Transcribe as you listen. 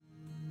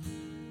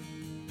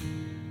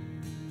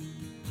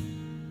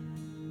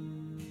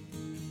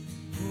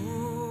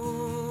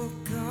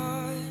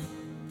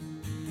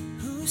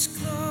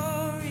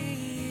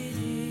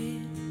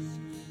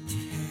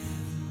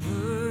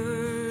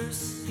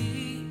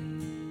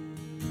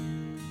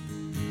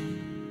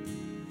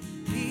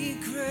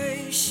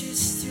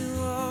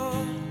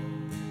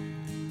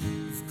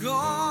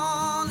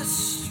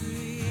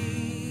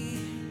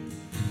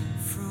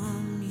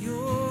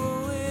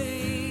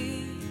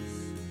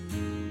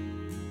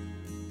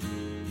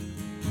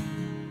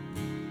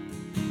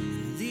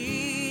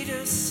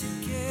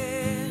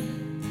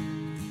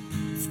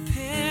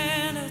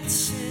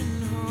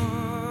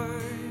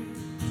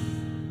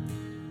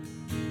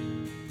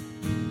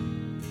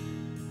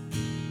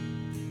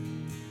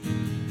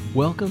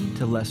Welcome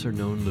to Lesser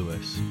Known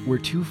Lewis, where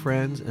two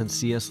friends and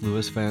C.S.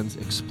 Lewis fans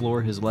explore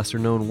his lesser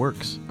known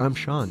works. I'm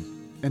Sean.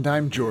 And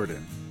I'm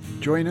Jordan.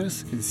 Join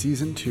us in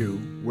Season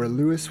 2, where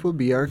Lewis will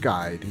be our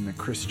guide in the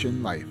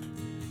Christian life,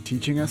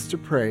 teaching us to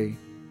pray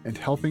and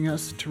helping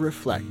us to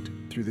reflect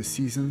through the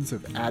seasons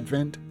of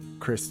Advent,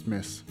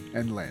 Christmas,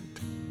 and Lent.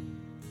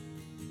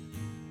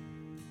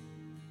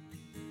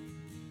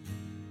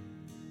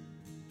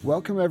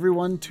 Welcome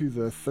everyone to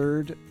the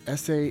third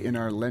essay in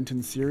our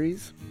Lenten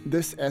series.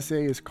 This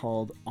essay is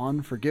called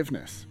On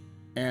Forgiveness,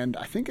 and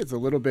I think it's a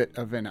little bit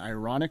of an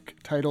ironic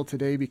title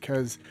today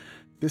because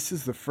this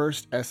is the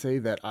first essay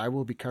that I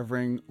will be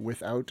covering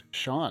without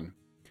Sean.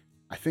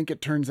 I think it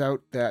turns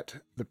out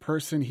that the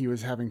person he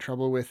was having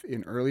trouble with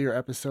in earlier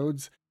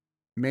episodes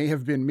may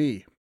have been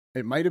me.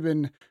 It might have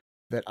been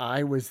that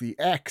I was the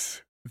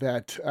X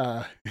that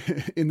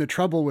in the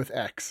trouble with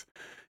X,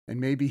 and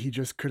maybe he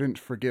just couldn't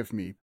forgive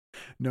me.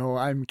 No,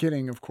 I'm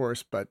kidding, of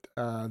course, but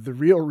the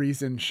real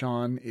reason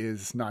Sean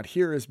is not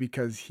here is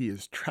because he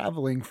is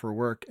traveling for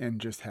work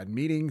and just had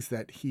meetings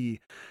that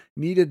he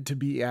needed to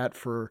be at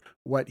for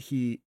what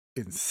he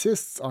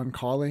insists on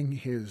calling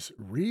his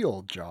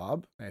real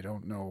job. I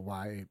don't know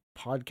why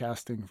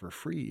podcasting for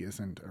free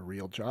isn't a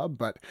real job,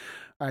 but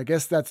I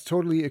guess that's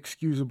totally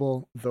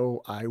excusable,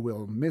 though I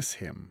will miss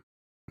him.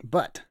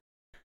 But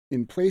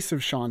in place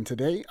of Sean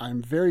today,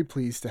 I'm very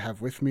pleased to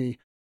have with me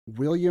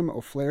William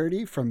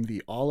O'Flaherty from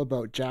the All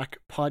About Jack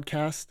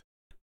podcast.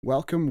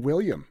 Welcome,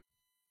 William.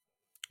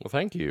 Well,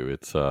 thank you.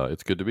 It's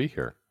good to be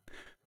here.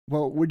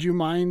 Well, would you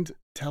mind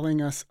telling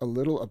us a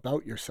little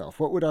about yourself?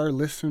 What would our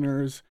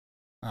listeners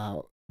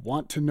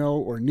want to know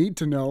or need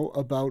to know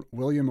about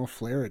William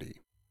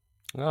O'Flaherty?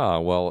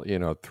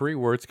 Well, three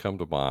words come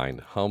to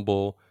mind: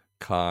 humble,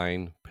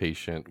 kind,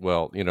 patient.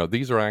 Well,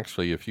 these are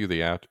actually a few of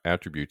the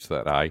attributes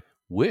that I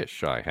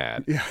wish I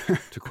had. Yeah.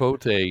 To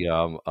quote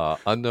a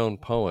unknown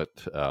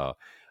poet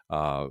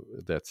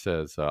that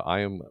says, "I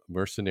am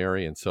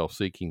mercenary and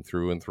self-seeking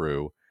through and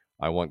through.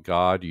 I want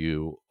God,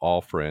 you, all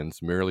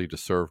friends, merely to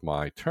serve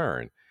my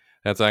turn."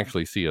 That's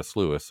actually C.S.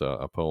 Lewis,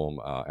 a poem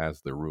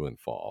as the ruin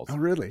falls. Oh,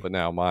 really? But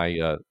now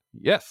my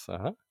yes,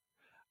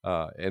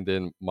 and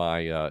then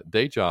my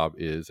day job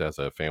is as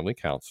a family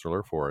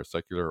counselor for a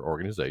secular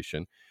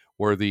organization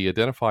where the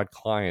identified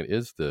client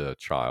is the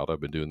child.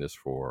 I've been doing this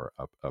for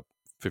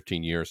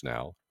 15 years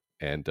now.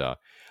 And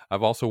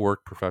I've also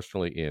worked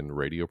professionally in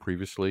radio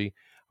previously.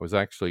 I was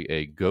actually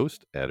a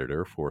ghost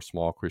editor for a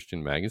small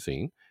Christian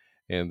magazine.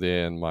 And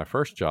then my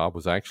first job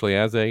was actually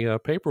as a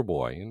paper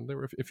boy. And there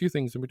were a few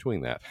things in between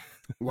that.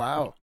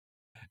 Wow.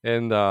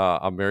 And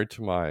I've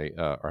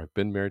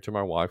been married to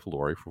my wife,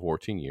 Lori, for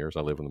 14 years. I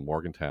live in the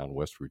Morgantown,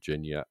 West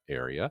Virginia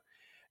area.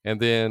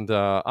 And then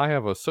I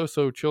have a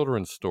so-so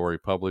children's story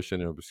published in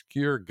an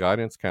obscure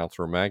guidance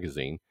counselor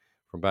magazine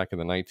from back in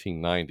the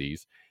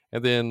 1990s.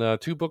 And then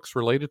two books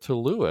related to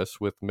Lewis,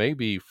 with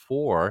maybe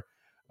four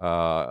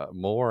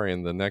more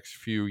in the next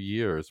few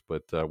years.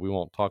 But we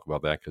won't talk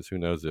about that because who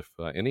knows if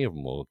any of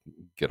them will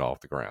get off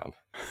the ground.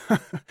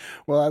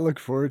 Well, I look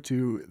forward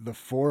to the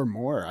four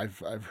more.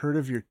 I've heard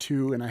of your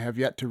two, and I have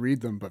yet to read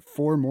them, but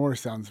four more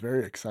sounds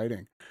very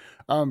exciting.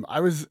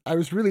 I was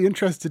really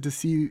interested to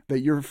see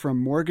that you're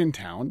from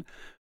Morgantown.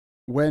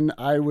 When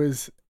I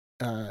was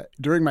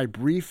during my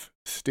brief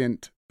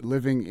stint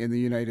living in the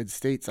United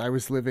States, I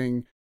was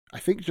living, I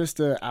think, just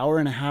an hour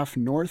and a half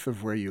north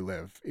of where you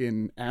live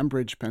in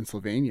Ambridge,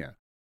 Pennsylvania.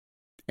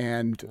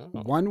 And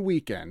one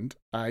weekend,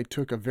 I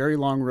took a very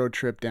long road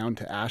trip down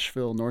to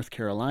Asheville, North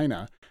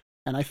Carolina,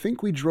 and I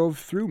think we drove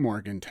through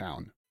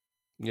Morgantown.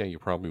 Yeah, you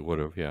probably would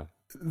have, yeah.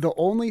 The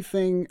only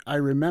thing I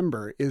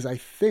remember is I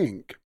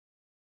think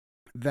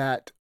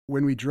that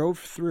when we drove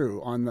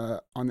through on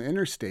the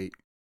interstate,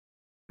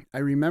 I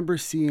remember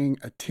seeing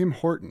a Tim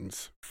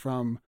Hortons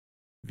from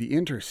the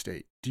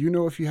interstate. Do you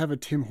know if you have a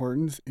Tim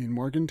Hortons in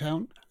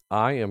Morgantown?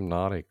 I am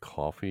not a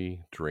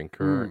coffee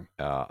drinker.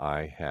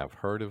 I have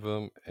heard of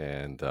them,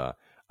 and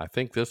I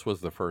think this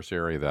was the first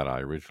area that I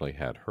originally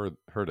had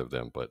heard of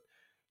them. But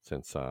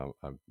since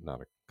I'm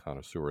not a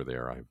connoisseur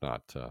there, I've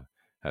not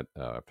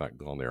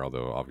gone there.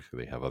 Although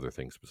obviously they have other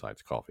things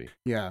besides coffee.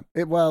 Yeah.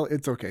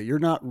 It's okay. You're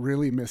not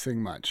really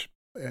missing much.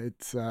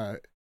 It's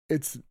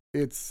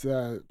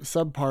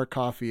subpar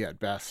coffee at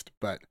best.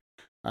 But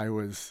I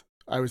was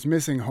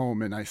missing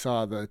home, and I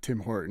saw the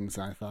Tim Hortons,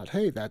 and I thought,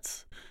 hey,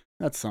 that's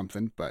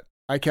something. But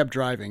I kept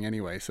driving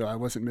anyway, so I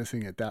wasn't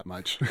missing it that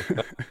much.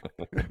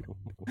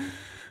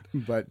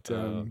 But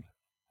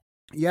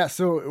yeah,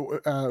 so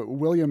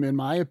William, in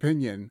my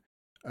opinion,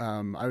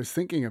 I was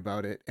thinking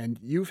about it, and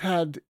you've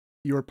had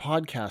your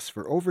podcast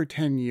for over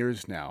 10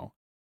 years now,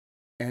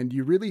 and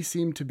you really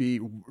seem to be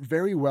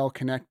very well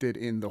connected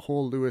in the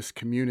whole Lewis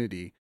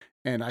community.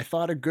 And I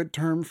thought a good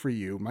term for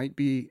you might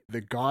be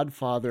the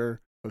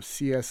godfather of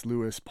C.S.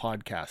 Lewis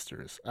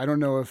podcasters. I don't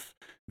know if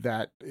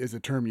that is a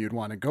term you'd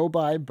want to go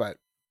by, but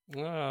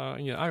Yeah,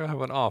 I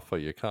have an offer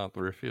you can't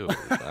refuse.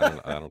 I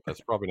don't.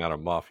 That's probably not a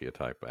mafia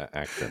type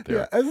accent there.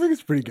 yeah, I think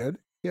it's pretty good.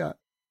 Yeah.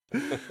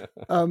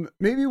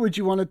 Maybe would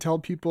you want to tell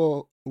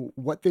people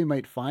what they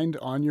might find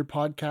on your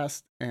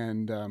podcast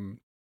and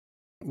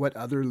what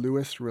other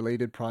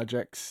Lewis-related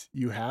projects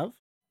you have?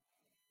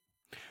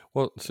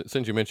 Well,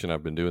 since you mentioned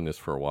I've been doing this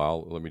for a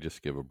while, let me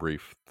just give a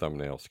brief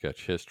thumbnail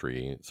sketch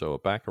history. So,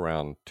 back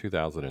around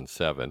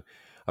 2007,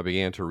 I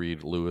began to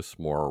read Lewis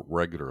more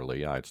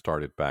regularly. I had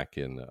started back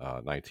in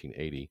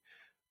 1980.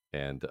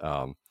 And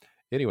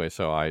anyway,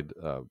 so I'd,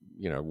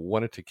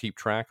 wanted to keep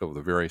track of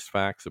the various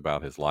facts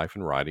about his life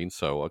and writing.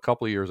 So, a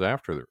couple of years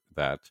after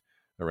that,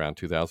 around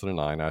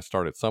 2009, I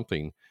started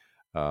something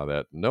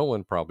that no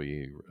one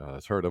probably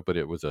has heard of, but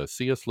it was a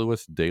C.S.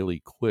 Lewis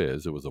daily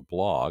quiz. It was a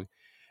blog,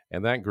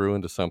 and that grew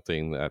into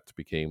something that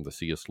became the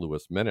C.S.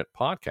 Lewis Minute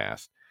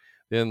podcast.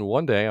 Then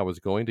one day I was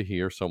going to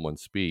hear someone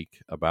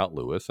speak about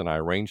Lewis, and I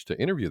arranged to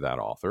interview that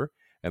author.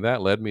 And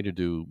that led me to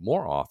do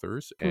more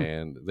authors. Hmm.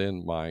 And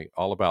then my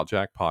All About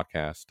Jack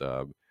podcast,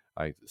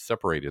 I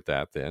separated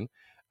that then,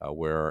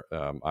 where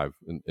I've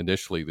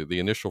initially, the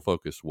initial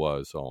focus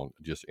was on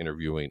just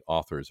interviewing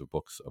authors of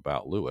books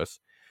about Lewis.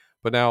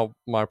 But now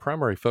my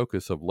primary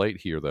focus of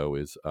late here, though,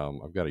 is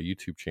I've got a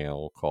YouTube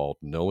channel called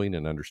Knowing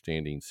and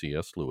Understanding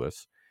C.S.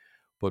 Lewis.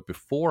 But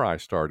before I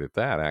started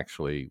that,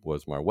 actually,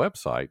 was my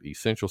website,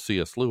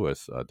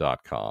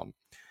 essentialcslewis.com.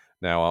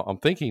 Now, I'm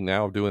thinking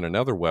now of doing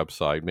another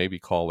website, maybe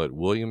call it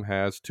William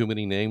Has Too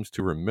Many Names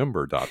to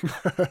Remember.com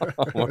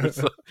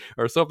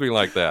or something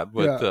like that.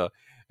 But Yeah.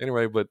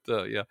 anyway,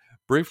 yeah,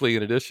 briefly,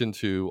 in addition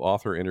to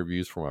author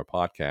interviews for my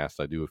podcast,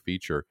 I do a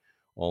feature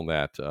on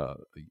that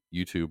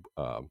YouTube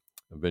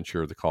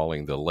venture,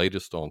 calling The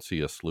Latest on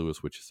C.S.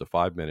 Lewis, which is a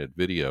 5-minute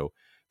video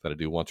that I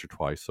do once or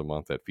twice a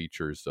month that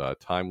features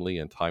timely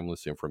and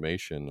timeless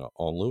information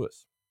on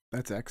Lewis.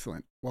 That's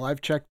excellent. Well,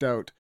 I've checked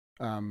out,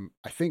 I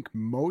think,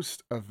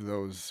 most of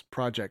those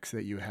projects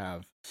that you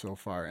have so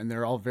far, and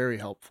they're all very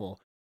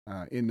helpful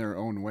in their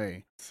own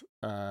way.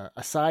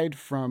 Aside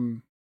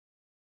from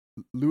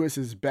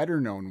Lewis's better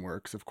known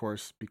works, of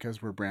course,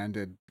 because we're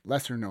branded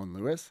lesser known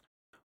Lewis,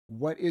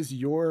 what is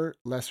your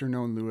lesser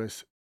known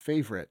Lewis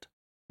favorite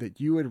that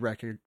you would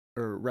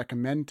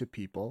recommend to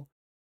people?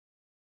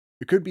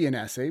 It could be an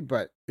essay,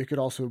 but it could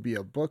also be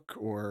a book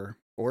or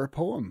a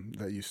poem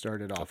that you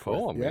started A off with.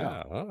 poem,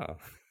 Yeah, yeah.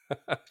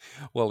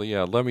 Well,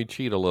 yeah, let me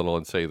cheat a little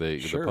and say the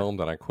sure. poem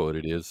that I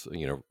quoted is,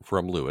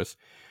 from Lewis,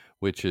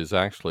 which is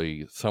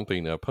actually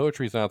something,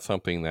 poetry is not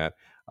something that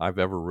I've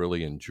ever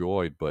really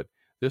enjoyed, but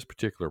this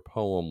particular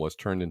poem was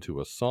turned into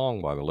a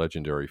song by the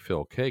legendary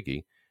Phil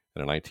Keaggy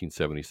in a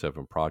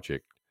 1977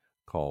 project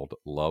called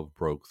Love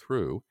Broke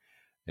Through.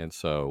 And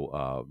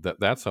so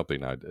that's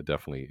something I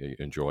definitely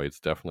enjoy. It's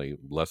definitely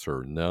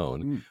lesser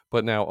known. Mm.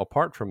 But now,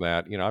 apart from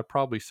that, I'd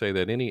probably say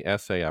that any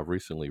essay I've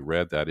recently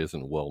read that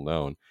isn't well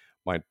known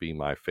might be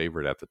my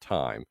favorite at the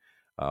time.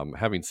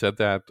 Having said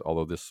that,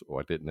 although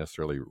I didn't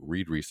necessarily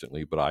read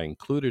recently, but I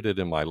included it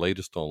in my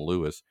latest on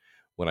Lewis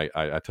when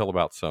I tell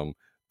about some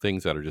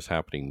things that are just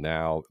happening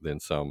now, then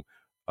some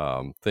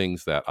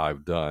things that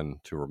I've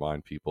done to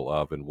remind people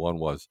of. And one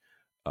was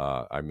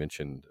I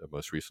mentioned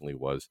most recently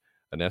was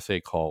an essay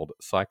called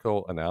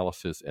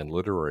Psychoanalysis and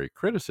Literary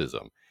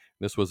Criticism.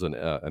 This was an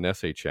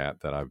essay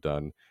chat that I've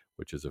done,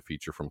 which is a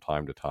feature from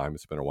time to time.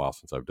 It's been a while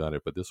since I've done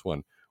it, but this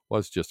one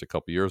was just a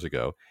couple years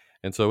ago.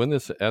 And so in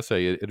this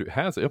essay, it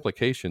has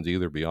implications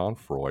either beyond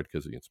Freud,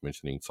 because it's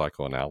mentioning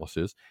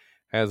psychoanalysis,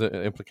 has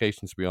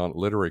implications beyond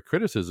literary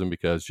criticism,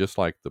 because just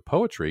like the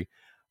poetry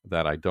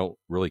that I don't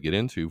really get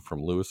into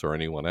from Lewis or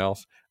anyone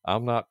else,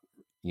 I'm not,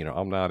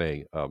 I'm not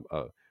a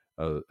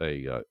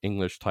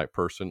English type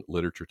person,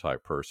 literature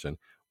type person,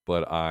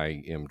 but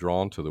I am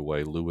drawn to the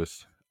way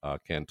Lewis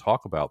can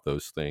talk about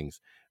those things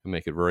and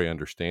make it very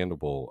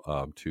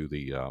understandable to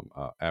the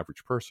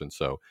average person.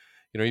 So,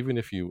 even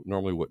if you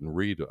normally wouldn't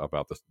read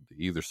about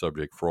either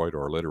subject, Freud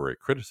or literary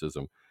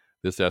criticism,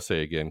 this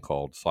essay again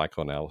called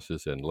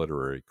Psychoanalysis and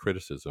Literary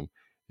Criticism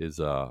is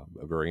a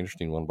very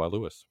interesting one by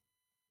Lewis.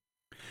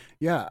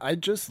 Yeah, I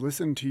just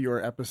listened to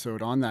your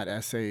episode on that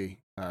essay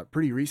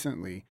pretty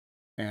recently,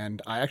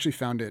 and I actually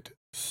found it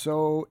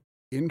so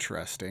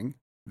interesting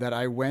that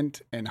I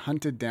went and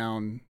hunted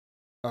down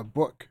a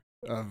book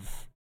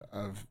of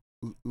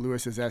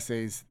Lewis's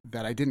essays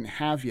that I didn't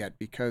have yet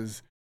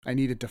because I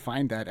needed to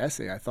find that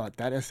essay. I thought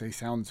that essay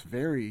sounds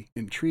very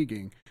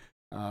intriguing,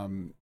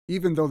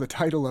 even though the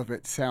title of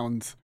it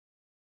sounds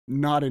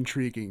not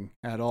intriguing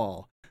at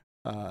all.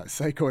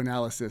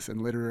 Psychoanalysis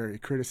and Literary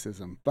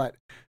Criticism, but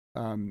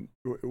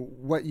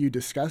what you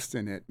discussed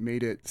in it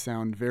made it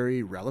sound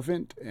very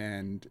relevant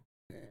and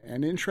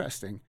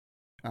interesting.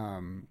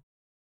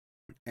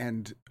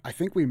 And I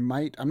think we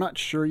might, I'm not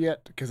sure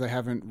yet because I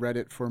haven't read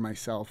it for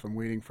myself. I'm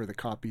waiting for the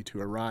copy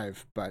to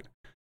arrive, but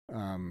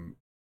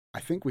I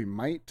think we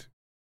might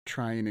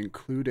try and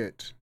include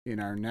it in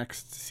our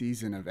next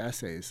season of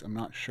essays. I'm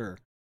not sure,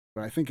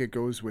 but I think it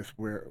goes with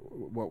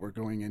what we're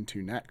going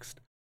into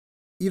next.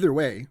 Either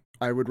way,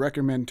 I would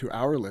recommend to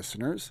our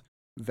listeners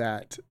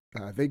that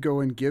they go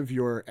and give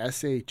your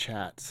essay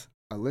chats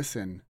a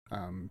listen.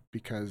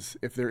 because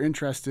if they're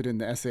interested in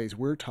the essays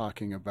we're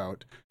talking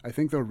about, I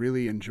think they'll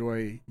really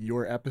enjoy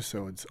your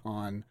episodes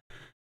on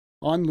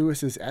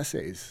Lewis's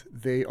essays.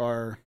 They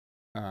are,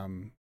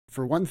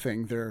 for one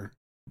thing, they're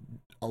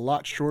a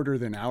lot shorter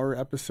than our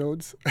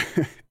episodes,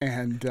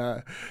 and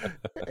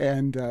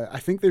I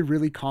think they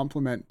really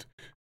complement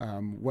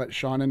what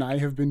Sean and I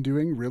have been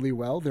doing really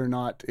well. They're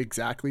not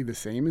exactly the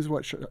same as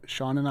what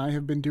Sean and I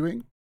have been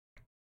doing.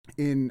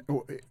 In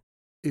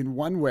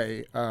one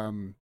way,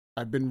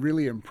 I've been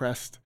really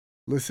impressed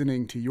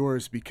listening to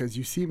yours because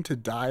you seem to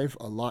dive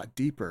a lot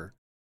deeper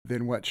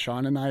than what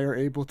Sean and I are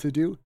able to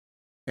do,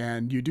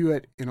 and you do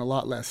it in a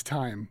lot less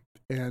time.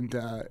 And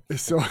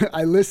so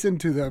I listen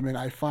to them and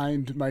I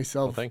find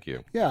myself, Well, thank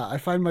you. yeah, I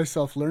find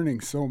myself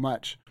learning so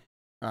much,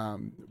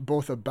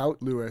 both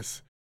about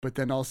Lewis, but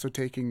then also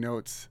taking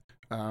notes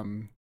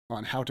on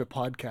how to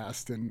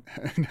podcast and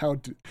how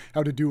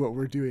to do what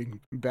we're doing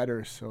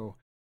better. So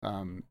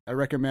I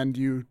recommend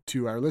you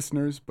to our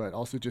listeners, but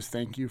also just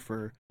thank you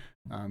for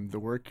the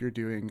work you're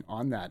doing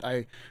on that.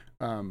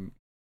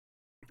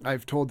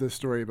 I've told this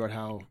story about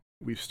how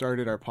we've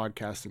started our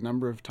podcast a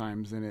number of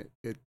times, and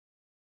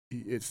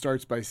it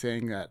starts by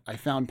saying that I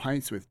found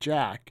Pints with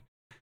Jack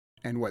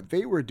and what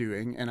they were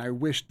doing, and I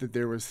wished that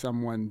there was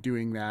someone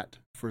doing that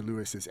for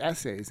Lewis's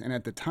essays. And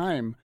at the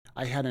time,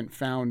 I hadn't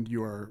found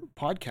your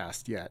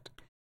podcast yet.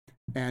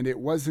 And it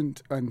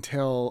wasn't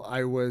until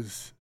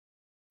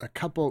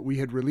we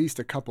had released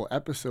a couple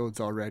episodes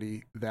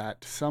already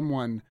that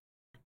someone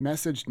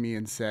messaged me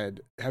and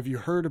said, "Have you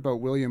heard about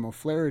William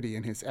O'Flaherty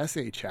and his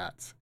essay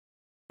chats?"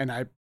 And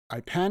I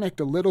panicked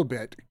a little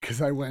bit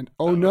because I went,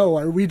 "Oh no,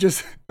 are we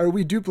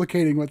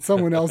duplicating what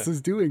someone else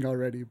is doing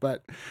already?"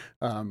 But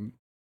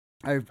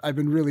I've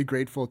been really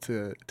grateful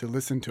to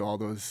listen to all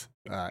those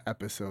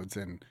episodes,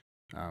 and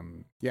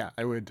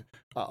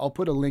I'll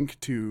put a link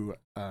to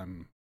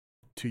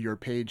your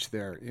page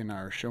there in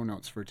our show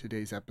notes for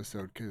today's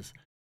episode, because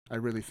I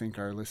really think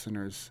our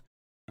listeners,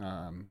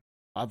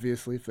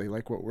 obviously, if they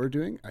like what we're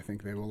doing, I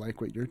think they will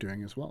like what you're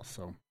doing as well.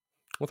 So.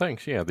 Well,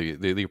 thanks. Yeah,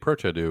 the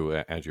approach I do,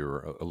 as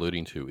you're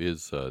alluding to,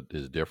 is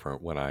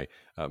different. When I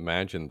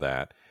imagined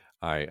that,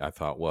 I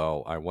thought,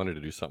 well, I wanted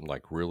to do something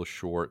like real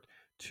short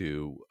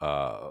to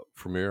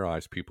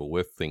familiarize people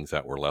with things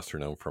that were lesser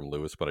known from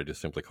Lewis, but I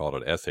just simply called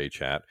it essay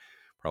chat.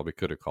 Probably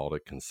could have called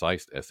it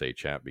concise essay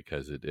chat,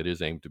 because it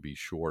is aimed to be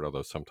short,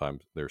 although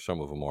sometimes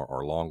some of them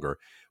are longer.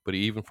 But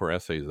even for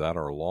essays that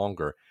are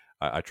longer,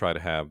 I try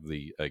to have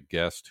the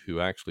guest who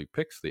actually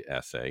picks the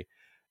essay,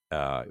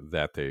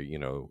 that they,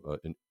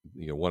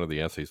 one of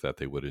the essays that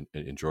they would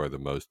enjoy the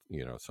most,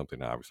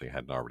 something I obviously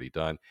hadn't already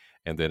done.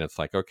 And then it's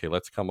like, okay,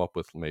 let's come up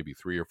with maybe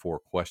 3 or 4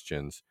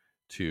 questions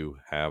to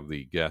have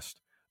the guest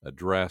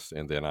address.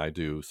 And then I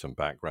do some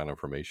background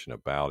information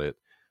about it,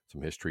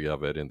 some history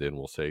of it. And then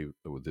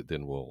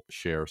we'll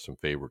share some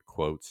favorite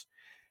quotes.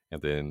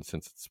 And then,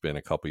 since it's been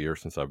a couple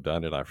years since I've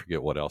done it, I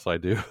forget what else I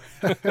do.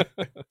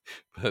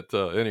 But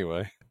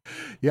anyway.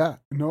 Yeah,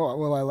 no,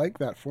 well, I like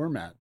that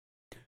format.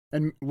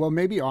 And well,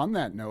 maybe on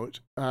that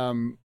note,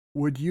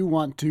 would you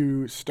want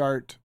to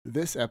start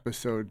this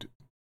episode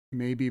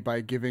maybe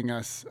by giving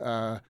us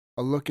a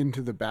look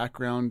into the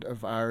background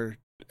of our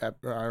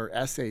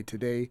essay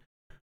today,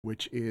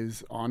 which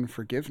is on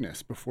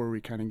forgiveness, before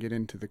we kind of get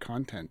into the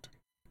content?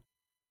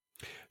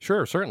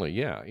 Sure, certainly.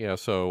 Yeah.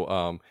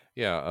 So,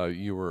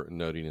 you were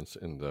noting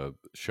in the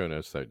show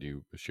notes that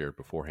you shared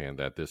beforehand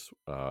that this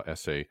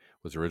essay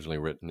was originally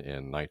written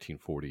in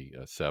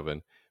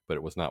 1947, but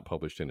it was not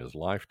published in his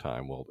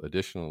lifetime. Well,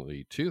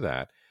 additionally to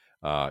that,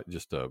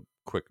 just a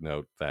quick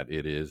note that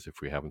it is, if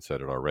we haven't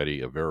said it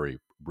already, a very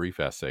brief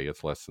essay.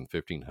 It's less than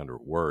 1,500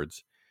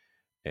 words.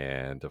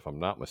 And if I'm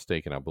not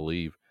mistaken, I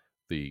believe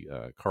the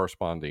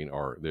corresponding,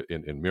 or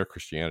in Mere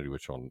Christianity,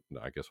 which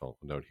I guess I'll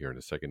note here in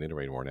a second,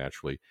 anyway, more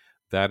naturally,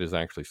 that is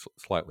actually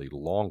slightly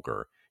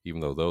longer,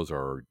 even though those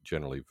are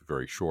generally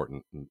very short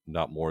and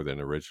not more than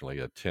originally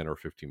a 10 or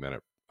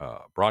 15-minute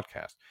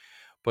broadcast.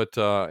 But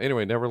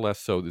anyway, nevertheless,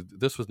 so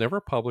this was never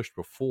published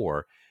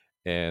before,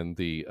 and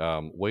the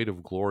Weight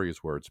of Glory is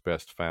where it's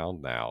best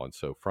found now. And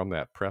so from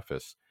that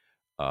preface,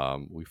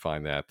 we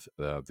find that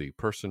the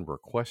person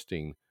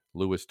requesting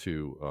Lewis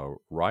to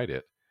write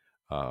it,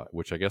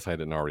 which I guess I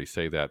didn't already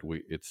say that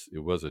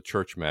it was a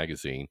church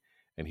magazine,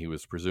 and he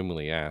was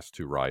presumably asked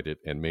to write it,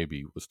 and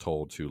maybe was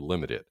told to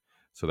limit it.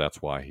 So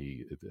that's why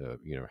he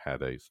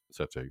had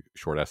such a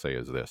short essay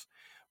as this.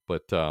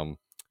 But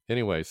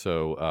anyway,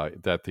 so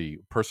that the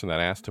person that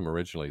asked him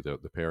originally, the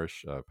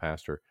parish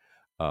pastor,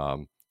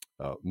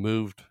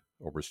 moved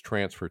or was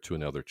transferred to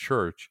another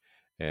church,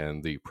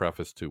 and the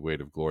preface to Weight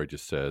of Glory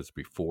just says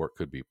before it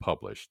could be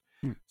published.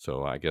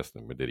 So I guess,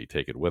 did he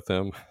take it with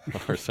him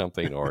or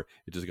something, or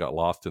it just got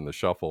lost in the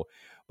shuffle?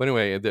 But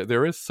anyway,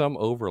 there is some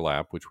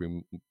overlap, which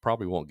we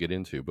probably won't get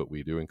into, but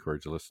we do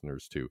encourage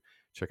listeners to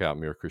check out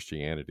Mere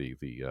Christianity,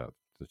 the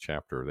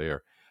chapter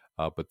there.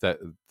 But that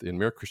in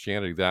Mere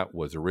Christianity, that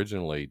was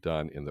originally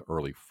done in the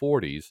early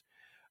 40s,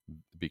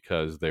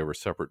 because they were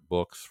separate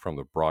books from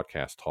the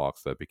broadcast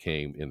talks that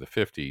became, in the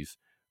 50s,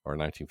 or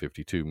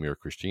 1952, Mere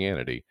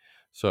Christianity.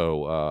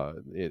 So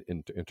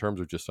in terms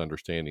of just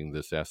understanding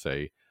this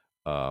essay,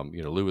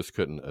 Lewis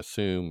couldn't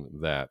assume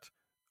that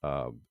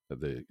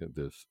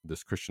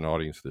this Christian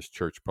audience, this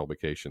church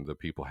publication, the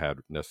people had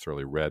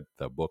necessarily read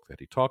the book that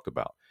he talked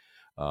about.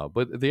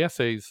 But the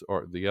essays,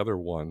 or the other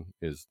one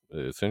is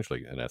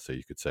essentially an essay,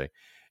 you could say,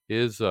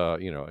 is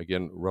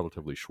again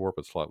relatively short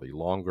but slightly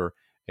longer,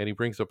 and he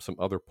brings up some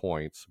other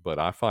points. But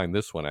I find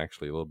this one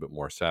actually a little bit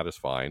more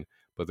satisfying.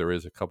 But there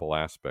is a couple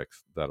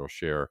aspects that I'll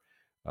share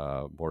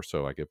more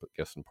so, I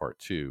guess, in part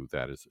two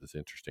that is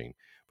interesting.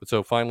 But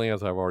so finally,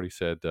 as I've already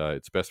said,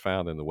 it's best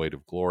found in the Weight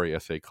of Glory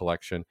essay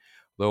collection,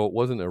 though it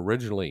wasn't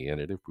originally in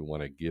it. If we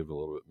want to give a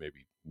little bit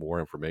maybe more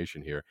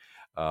information here,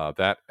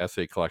 that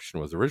essay collection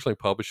was originally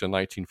published in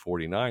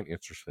 1949,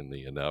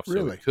 interestingly enough, so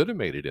Really? it could have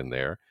made it in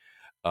there.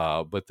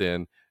 But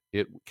then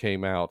it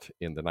came out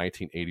in the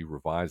 1980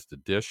 revised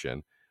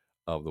edition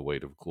of The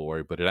Weight of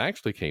Glory, but it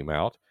actually came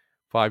out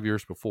 5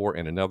 years before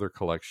in another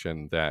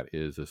collection that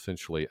is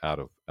essentially out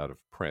of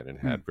print and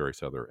had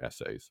various other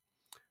essays.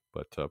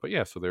 But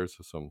yeah, so there's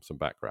some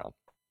background.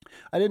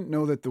 I didn't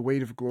know that the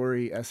Weight of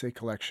Glory essay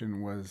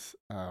collection was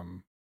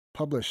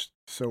published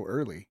so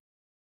early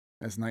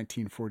as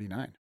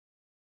 1949.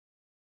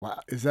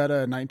 Wow. Is that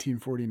a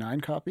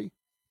 1949 copy?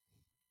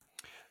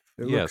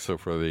 So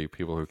for the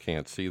people who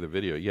can't see the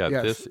video,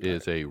 this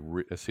is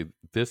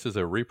this is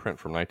a reprint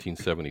from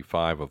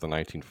 1975 of the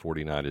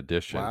 1949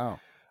 edition. Wow.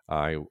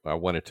 I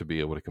wanted to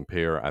be able to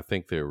compare. I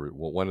think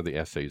one of the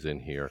essays in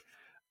here,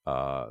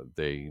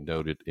 they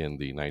noted in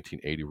the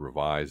 1980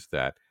 revised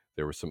that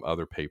there were some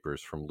other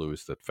papers from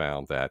Lewis that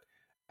found that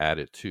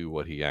added to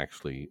what he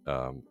actually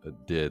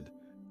did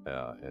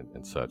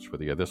and such.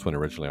 But yeah, this one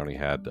originally only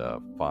had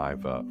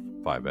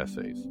five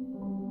essays.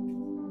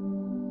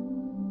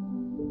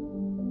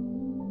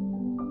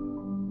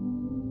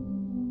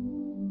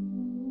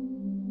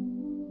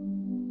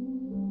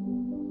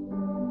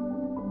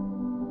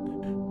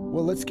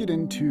 Well, let's get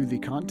into the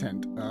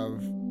content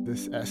of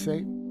this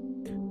essay.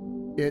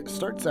 It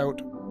starts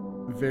out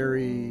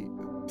very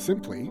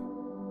simply.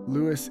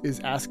 Lewis is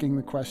asking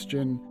the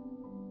question,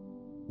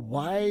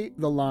 why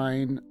the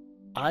line,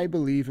 "I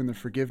believe in the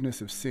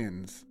forgiveness of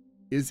sins,"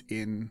 is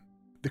in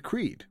the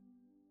creed.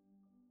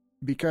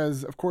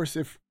 Because, of course,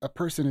 if a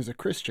person is a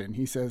Christian,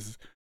 he says,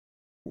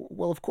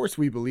 well, of course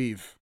we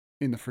believe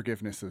in the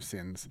forgiveness of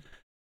sins.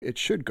 It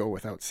should go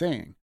without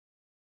saying.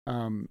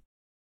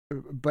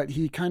 But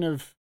he kind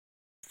of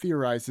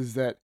theorizes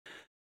that,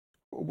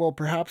 well,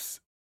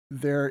 perhaps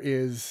there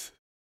is,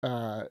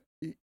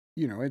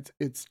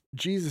 it's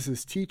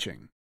Jesus's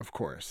teaching, of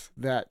course,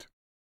 that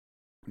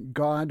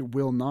God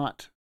will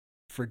not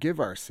forgive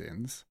our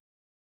sins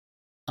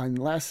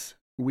unless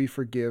we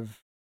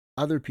forgive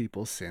other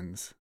people's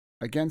sins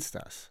against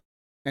us.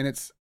 And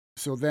it's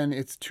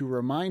to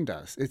remind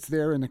us, it's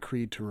there in the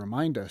creed to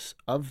remind us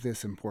of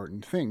this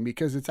important thing,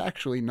 because it's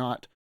actually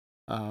not,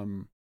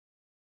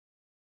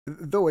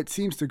 though it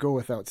seems to go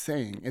without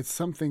saying, it's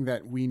something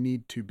that we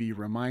need to be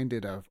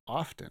reminded of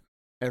often,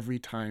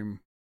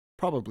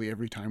 probably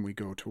every time we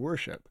go to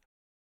worship.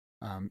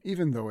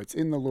 Even though it's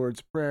in the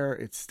Lord's Prayer,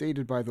 it's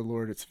stated by the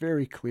Lord, it's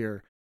very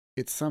clear,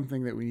 it's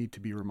something that we need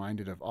to be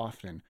reminded of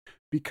often.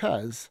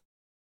 Because,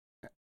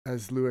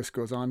 as Lewis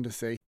goes on to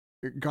say,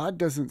 God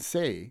doesn't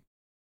say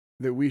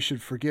that we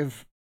should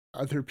forgive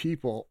other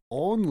people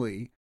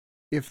only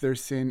if their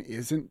sin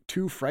isn't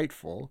too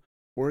frightful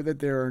or that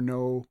there are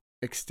no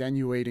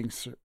extenuating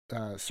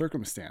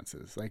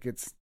circumstances. Like,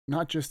 it's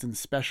not just in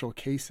special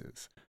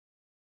cases.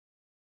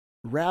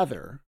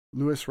 Rather,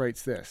 Lewis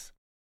writes this: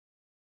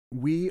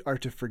 we are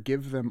to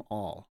forgive them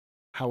all,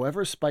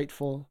 however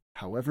spiteful,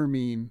 however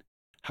mean,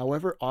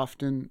 however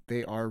often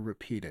they are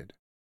repeated.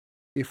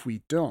 If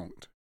we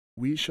don't,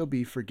 we shall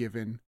be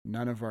forgiven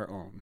none of our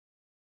own.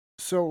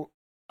 So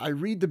I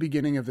read the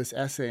beginning of this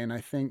essay and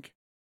I think,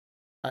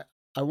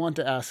 I want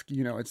to ask,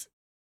 it's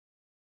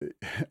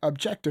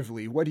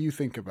objectively, what do you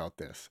think about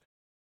this?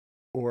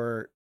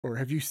 Or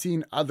have you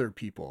seen other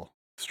people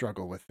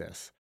struggle with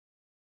this?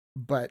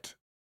 But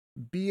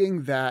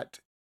being that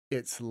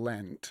it's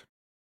Lent,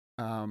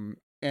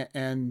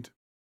 and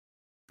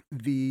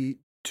the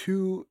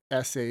two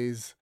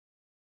essays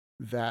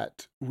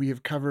that we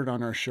have covered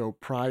on our show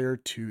prior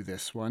to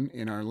this one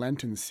in our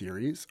Lenten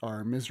series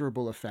are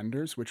Miserable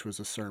Offenders, which was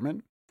a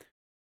sermon,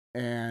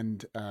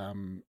 and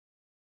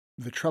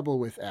The Trouble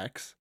with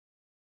X.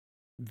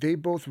 They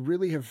both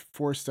really have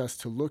forced us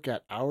to look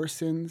at our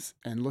sins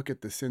and look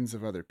at the sins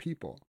of other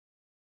people.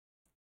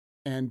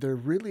 And they're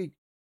really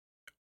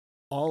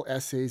all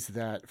essays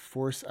that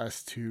force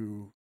us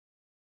to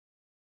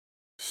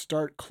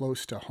start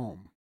close to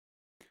home.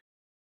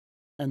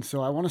 And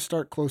so I want to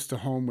start close to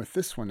home with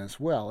this one as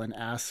well and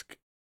ask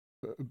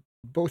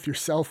both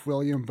yourself,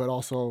 William, but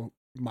also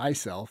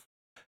myself,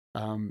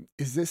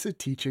 is this a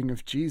teaching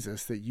of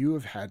Jesus that you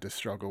have had to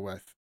struggle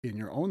with in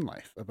your own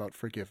life about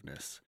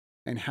forgiveness?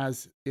 And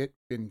has it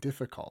been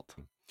difficult?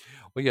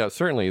 Well, yeah,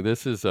 certainly.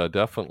 This is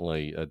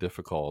definitely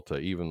difficult,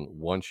 even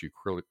once you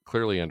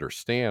clearly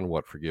understand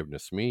what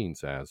forgiveness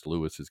means, as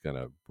Lewis is going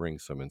to bring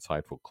some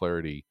insightful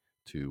clarity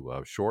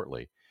to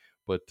shortly.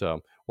 But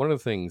one of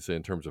the things,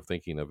 in terms of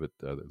thinking of it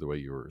the way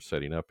you were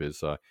setting up,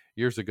 is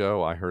years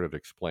ago I heard it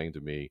explained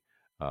to me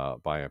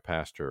by a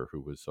pastor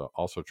who was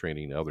also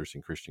training others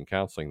in Christian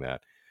counseling,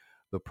 that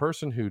the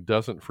person who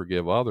doesn't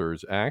forgive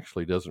others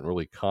actually doesn't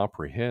really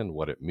comprehend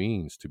what it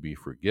means to be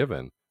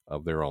forgiven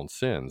of their own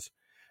sins.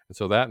 And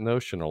so that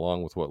notion,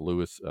 along with what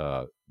Lewis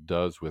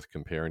does with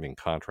comparing and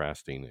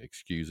contrasting,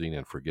 excusing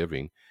and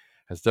forgiving,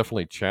 has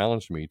definitely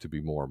challenged me to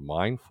be more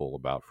mindful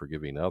about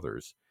forgiving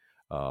others.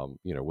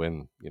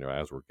 When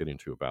as we're getting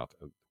to about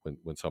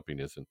when something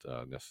isn't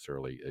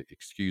necessarily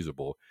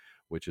excusable,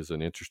 which is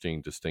an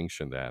interesting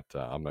distinction that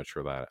I'm not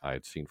sure that I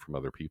had seen from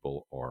other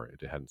people, or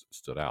it hadn't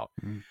stood out.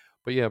 Mm.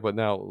 But yeah, but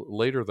now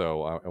later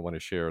though, I want to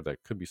share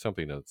that could be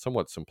something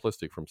somewhat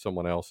simplistic from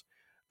someone else,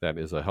 that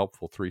is a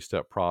helpful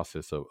 3-step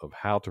process of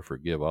how to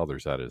forgive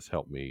others that has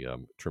helped me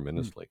Mm.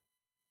 tremendously.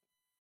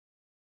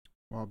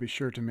 Well, I'll be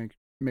sure to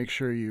make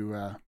sure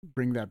you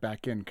bring that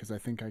back in, because I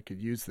think I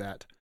could use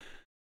that.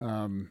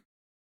 Um,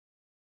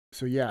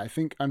 so yeah, I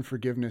think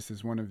unforgiveness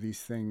is one of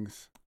these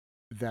things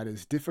that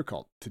is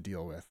difficult to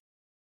deal with,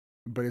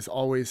 but is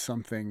always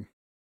something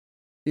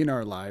in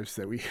our lives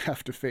that we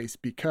have to face,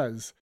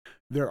 because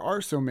there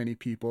are so many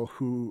people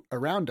who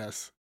around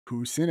us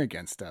who sin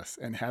against us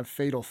and have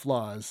fatal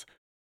flaws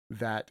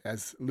that,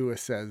 as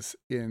Lewis says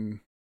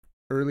in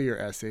earlier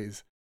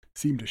essays,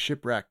 seem to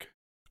shipwreck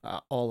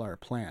all our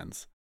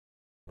plans.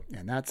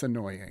 And that's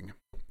annoying.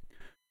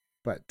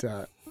 But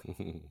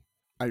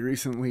I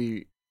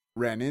recently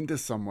ran into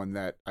someone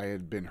that I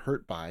had been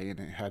hurt by and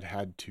had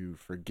had to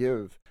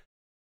forgive.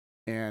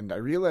 And I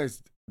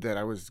realized that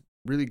I was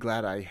really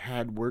glad I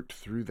had worked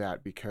through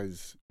that,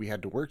 because we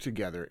had to work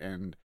together.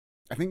 And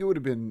I think it would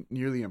have been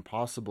nearly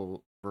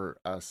impossible for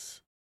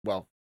us,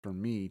 well, for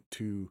me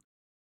to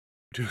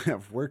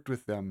have worked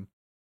with them.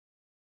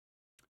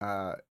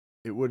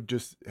 It would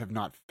just have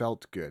not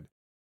felt good.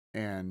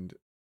 And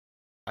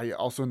I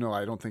also know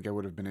I don't think I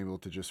would have been able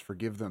to just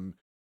forgive them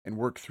and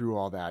work through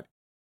all that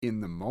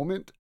in the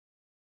moment.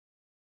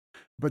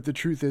 But the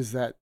truth is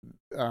that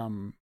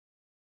um,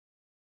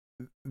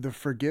 the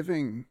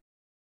forgiving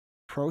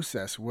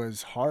process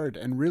was hard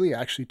and really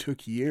actually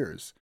took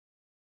years,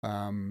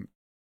 um,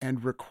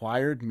 and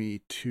required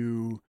me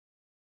to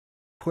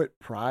put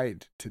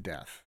pride to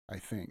death, I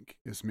think,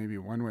 is maybe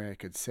one way I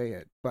could say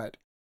it. But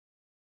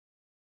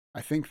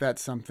I think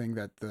that's something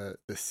that the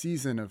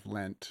season of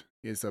Lent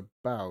is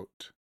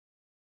about,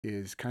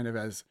 is kind of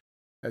as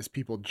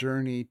people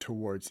journey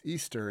towards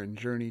Easter and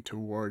journey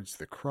towards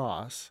the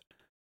cross,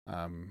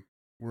 um,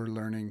 we're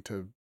learning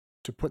to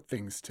put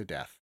things to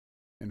death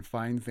and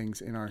find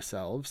things in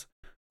ourselves,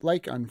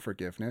 like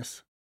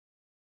unforgiveness,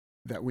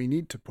 that we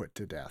need to put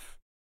to death.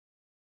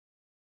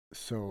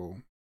 So,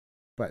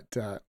 but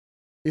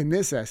in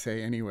this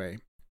essay, anyway,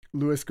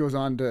 Lewis goes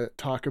on to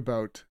talk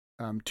about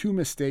two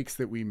mistakes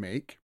that we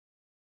make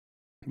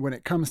when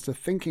it comes to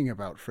thinking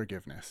about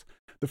forgiveness.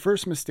 The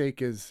first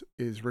mistake is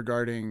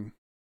regarding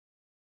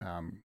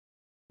um,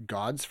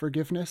 God's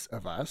forgiveness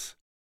of us.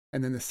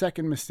 And then the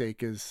second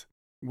mistake is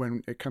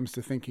when it comes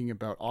to thinking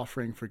about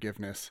offering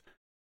forgiveness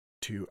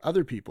to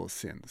other people's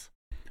sins.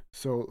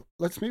 So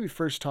let's maybe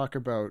first talk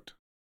about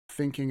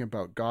thinking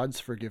about God's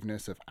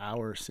forgiveness of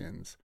our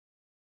sins.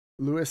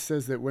 Lewis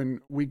says that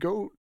when we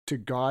go to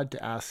God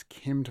to ask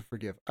Him to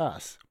forgive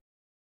us,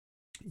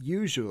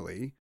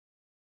 usually,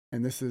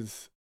 and this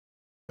is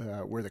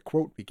where the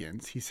quote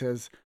begins, he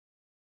says,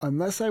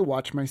 "Unless I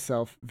watch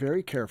myself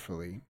very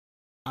carefully,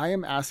 I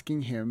am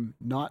asking Him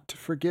not to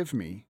forgive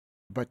me,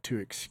 but to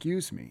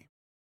excuse me."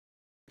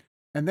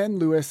 And then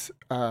Lewis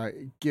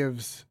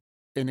gives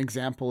an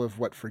example of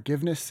what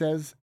forgiveness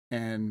says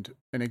and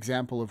an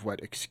example of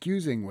what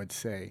excusing would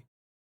say.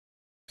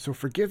 So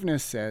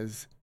forgiveness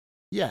says,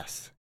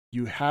 "Yes,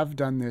 you have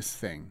done this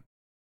thing,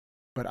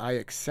 but I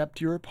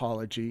accept your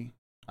apology.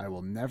 I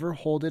will never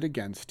hold it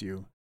against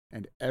you,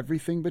 and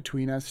everything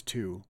between us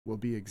two will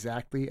be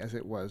exactly as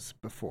it was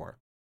before."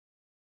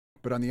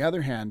 But on the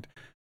other hand,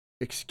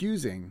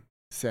 excusing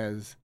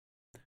says,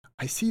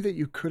 "I see that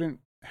you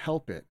couldn't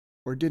help it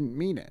or didn't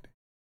mean it.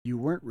 You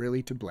weren't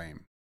really to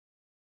blame."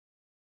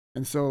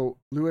 And so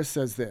Lewis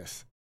says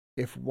this: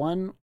 if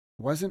one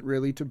wasn't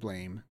really to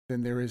blame,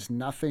 then there is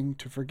nothing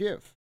to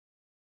forgive.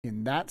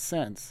 In that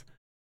sense,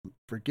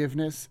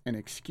 forgiveness and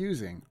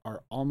excusing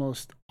are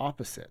almost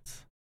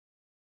opposites.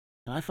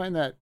 And I find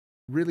that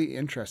really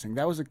interesting.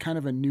 That was a kind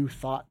of a new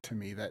thought to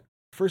me, that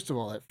first of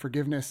all, that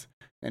forgiveness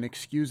and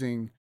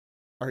excusing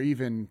are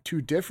even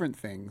two different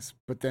things,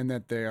 but then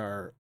that they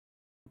are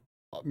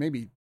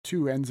maybe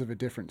two ends of a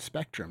different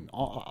spectrum,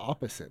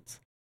 opposites.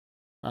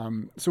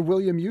 So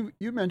William, you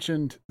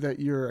mentioned that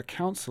you're a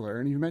counselor,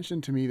 and you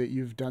mentioned to me that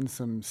you've done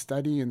some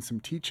study and some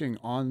teaching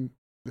on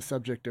the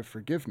subject of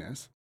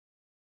forgiveness.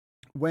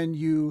 When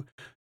you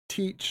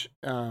teach,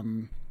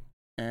 and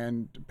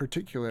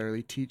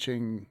particularly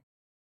teaching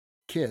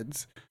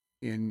kids,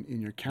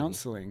 in your Mhm.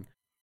 counseling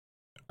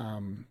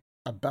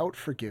about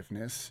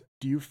forgiveness,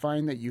 do you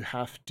find that you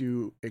have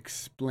to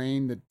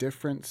explain the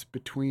difference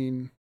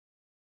between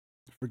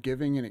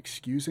forgiving and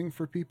excusing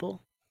for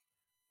people?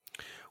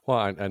 Well,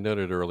 I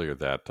noted earlier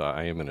that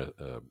I am in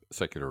a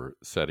secular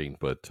setting,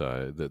 but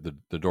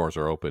the doors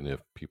are open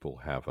if people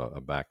have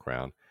a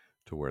background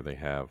to where they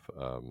have,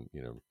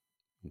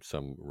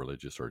 some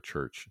religious or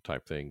church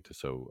type thing.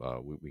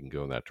 We can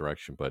go in that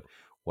direction. But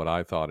what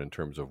I thought in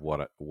terms of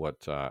what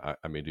I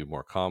may do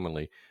more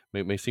commonly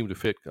may seem to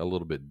fit a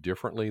little bit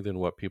differently than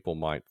what people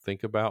might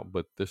think about.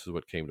 But this is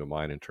what came to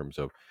mind in terms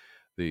of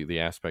the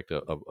aspect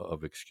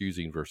of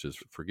excusing versus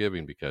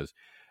forgiving, because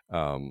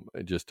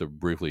just to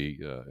briefly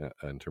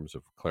in terms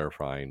of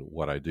clarifying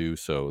what I do.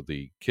 So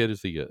the kid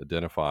is the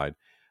identified,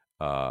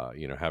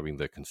 having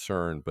the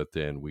concern, but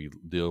then we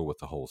deal with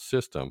the whole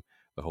system,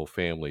 the whole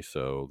family.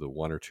 So the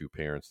one or two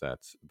parents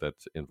that's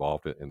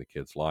involved in the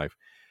kid's life,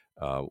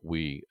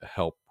 we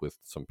help with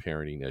some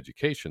parenting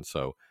education.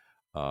 So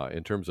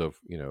in terms of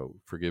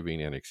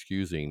forgiving and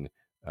excusing,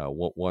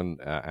 one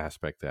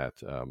aspect that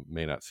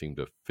may not seem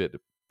to fit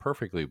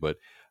perfectly, but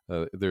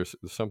there's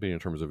something in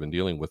terms of in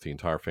dealing with the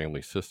entire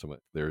family system.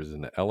 There's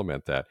an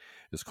element that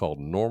is called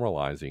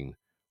normalizing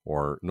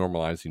or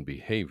normalizing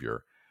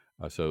behavior.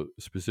 So,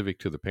 specific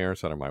to the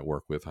parents that I might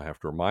work with, I have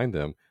to remind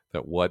them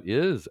that what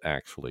is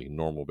actually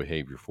normal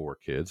behavior for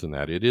kids, and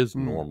that it is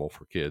Mm, normal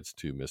for kids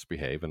to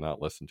misbehave and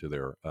not listen to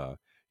their,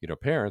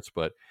 parents.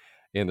 But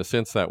in the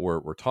sense that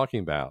we're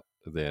talking about,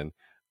 then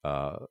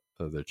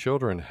the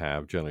children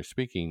have, generally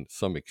speaking,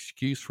 some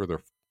excuse for their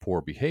poor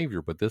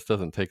behavior, but this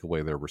doesn't take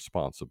away their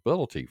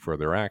responsibility for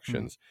their mm,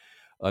 actions.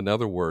 In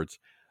other words,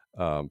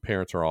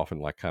 parents are often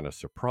like kind of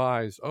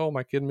surprised. Oh,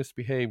 my kid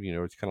misbehaved.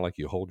 It's kind of like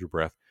you hold your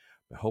breath.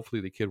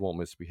 Hopefully, the kid won't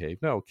misbehave.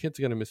 No, kid's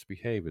going to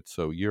misbehave. It's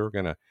so you're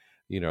going to,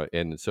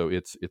 and so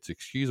it's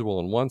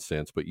excusable in one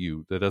sense, but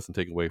that doesn't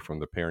take away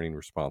from the parenting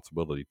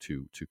responsibility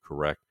to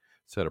correct,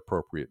 set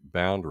appropriate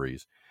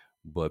boundaries,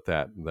 but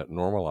that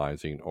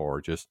normalizing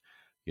or just,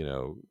 you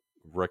know,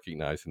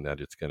 recognizing that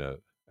it's going to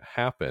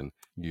happen,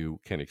 you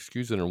can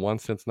excuse it in one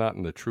sense, not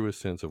in the truest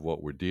sense of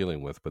what we're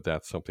dealing with, but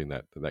that's something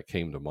that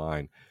came to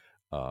mind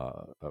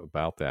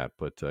about that.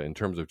 But in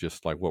terms of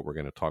just like what we're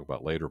going to talk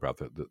about later about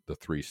the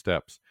three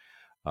steps,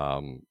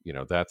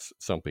 that's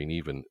something,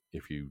 even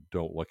if you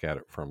don't look at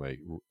it from a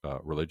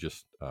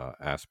religious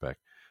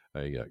aspect,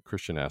 a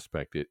Christian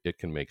aspect, it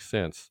can make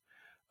sense,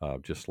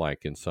 just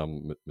like in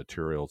some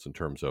materials in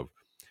terms of,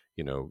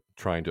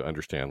 trying to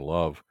understand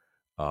love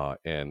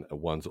and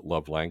one's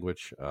love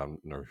language.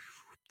 You're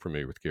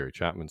familiar with Gary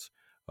Chapman's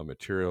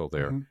material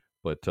there, hmm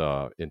but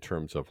in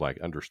terms of like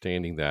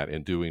understanding that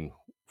and doing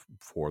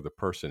for the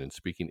person and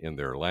speaking in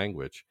their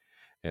language,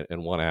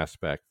 and one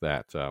aspect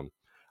that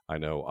I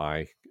know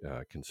I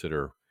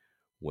consider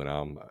when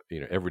I'm,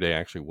 every day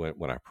actually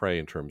when I pray,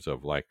 in terms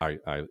of like,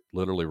 I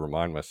literally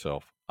remind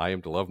myself, I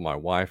am to love my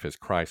wife as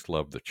Christ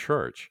loved the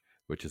church,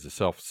 which is a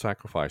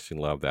self-sacrificing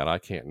love that I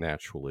can't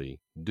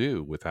naturally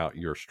do without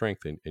your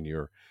strength and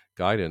your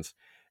guidance.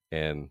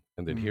 And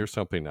then mm, here's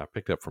something I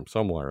picked up from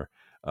somewhere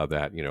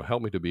that,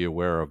 help me to be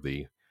aware of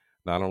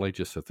not only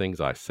just the things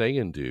I say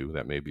and do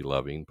that may be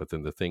loving, but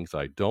then the things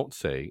I don't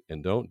say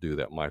and don't do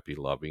that might be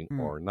loving mm,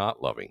 or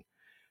not loving.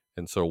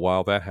 And so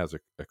while that has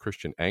a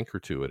Christian anchor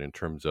to it in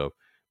terms of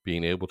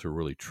being able to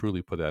really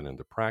truly put that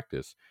into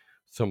practice,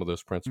 some of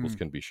those principles mm.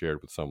 can be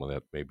shared with someone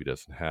that maybe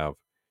doesn't have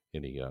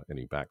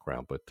any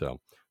background. But so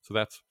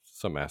that's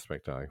some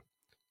aspect I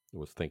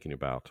was thinking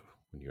about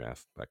when you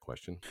asked that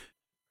question.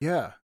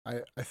 Yeah,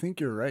 I think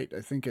you're right.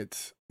 I think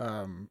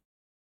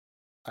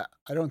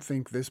I don't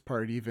think this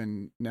part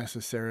even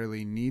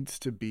necessarily needs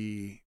to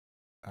be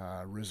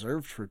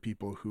reserved for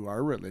people who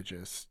are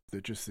religious.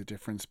 Just the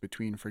difference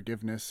between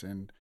forgiveness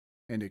and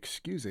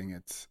excusing.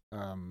 It's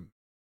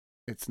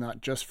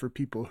not just for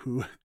people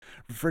who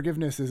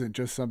forgiveness isn't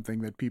just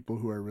something that people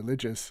who are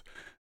religious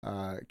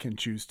can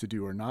choose to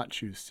do or not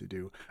choose to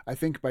do. I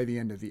think by the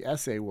end of the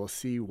essay, we'll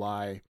see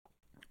why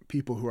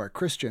people who are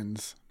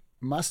Christians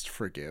must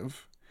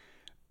forgive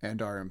and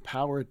are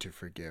empowered to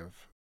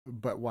forgive,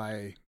 but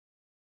why,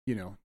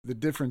 the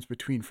difference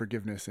between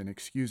forgiveness and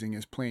excusing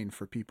is plain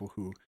for people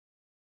who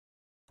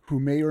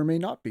may or may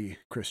not be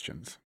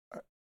Christians.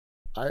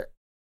 I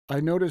I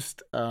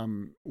noticed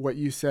what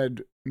you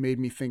said made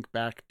me think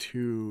back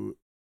to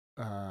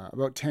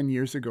about 10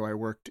 years ago. I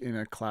worked in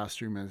a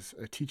classroom as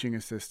a teaching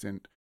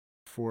assistant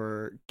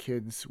for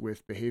kids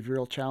with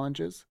behavioral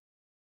challenges.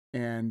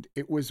 And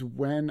it was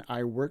when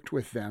I worked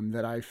with them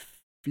that I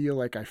feel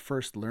like I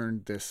first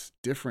learned this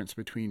difference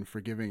between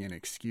forgiving and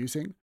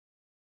excusing.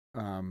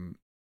 Um,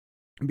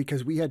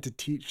 because we had to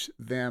teach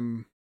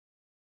them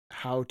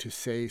how to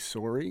say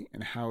sorry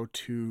and how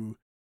to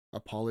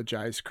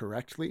apologize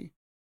correctly.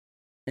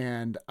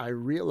 And I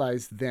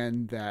realized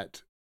then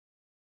that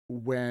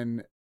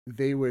when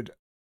they would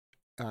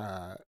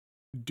uh,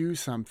 do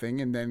something,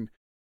 and then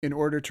in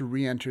order to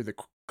re enter the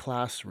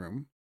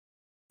classroom,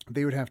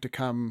 they would have to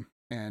come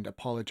and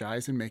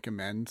apologize and make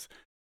amends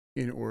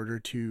in order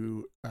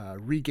to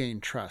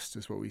regain trust,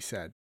 is what we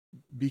said.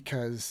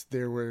 because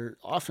there were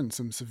often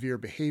some severe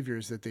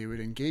behaviors that they would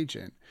engage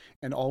in.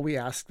 And all we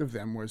asked of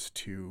them was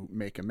to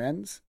make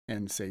amends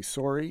and say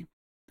sorry,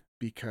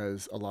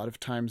 because a lot of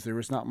times there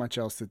was not much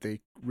else that they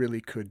really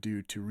could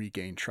do to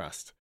regain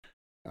trust.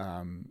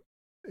 Um,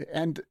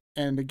 and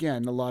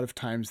again, a lot of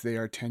times they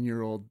are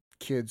 10-year-old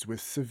kids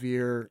with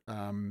severe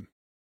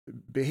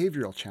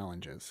behavioral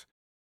challenges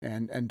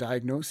and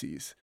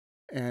diagnoses.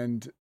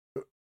 And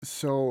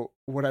so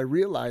what I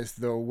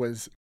realized though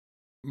was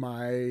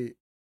my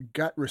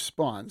gut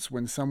response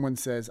when someone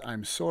says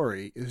I'm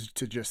sorry is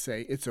to just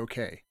say it's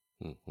okay.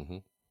 Mm-hmm.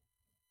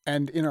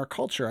 And in our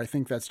culture, I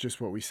think that's just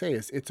what we say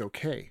is it's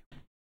okay.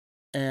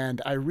 And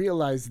I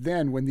realized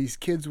then when these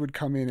kids would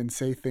come in and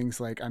say things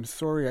like, I'm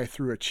sorry I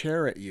threw a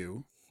chair at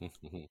you,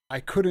 I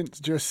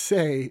couldn't just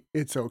say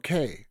it's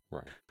okay.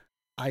 Right.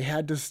 I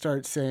had to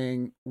start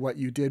saying what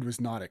you did was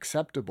not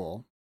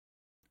acceptable,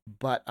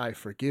 but I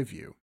forgive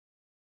you.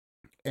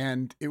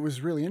 And it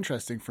was really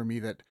interesting for me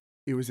that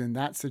it was in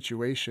that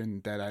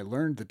situation that I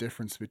learned the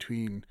difference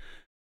between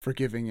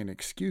forgiving and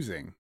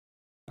excusing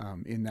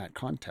in that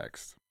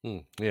context.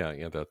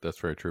 Yeah, that's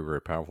very true, very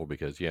powerful.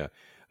 Because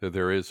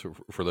there is,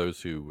 for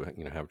those who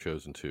have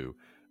chosen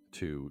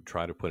to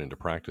try to put into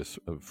practice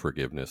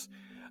forgiveness,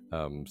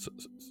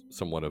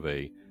 somewhat of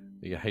a,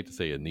 I hate to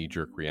say a knee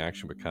jerk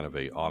reaction, but kind of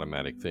a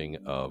automatic thing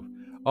of,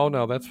 oh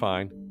no, that's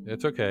fine,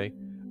 it's okay.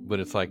 But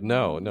it's like,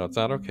 no, it's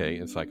not okay.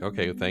 It's like,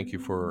 okay, thank you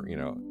for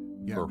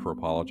Yeah. for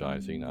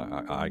apologizing.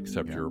 I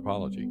accept Yeah. your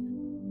apology.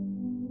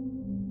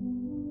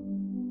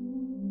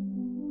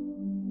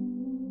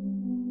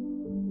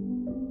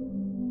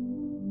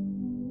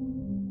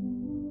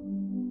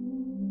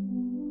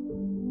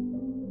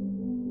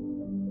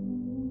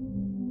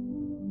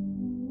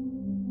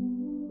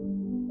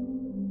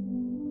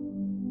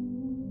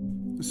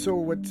 So,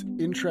 what's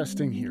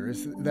interesting here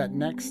is that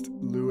next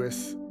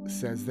Lewis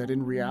says that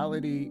in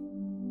reality,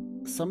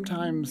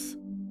 sometimes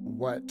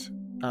what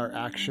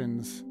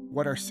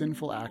what our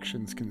sinful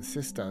actions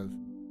consist of,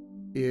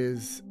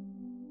 is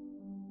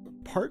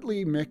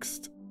partly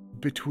mixed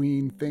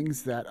between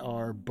things that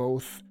are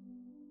both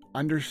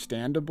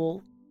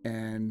understandable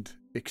and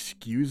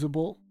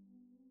excusable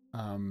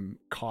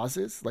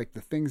causes, like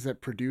the things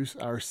that produce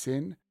our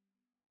sin.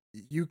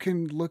 You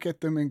can look at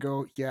them and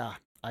go, yeah,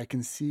 I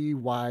can see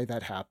why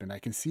that happened. I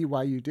can see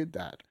why you did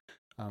that.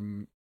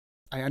 Um,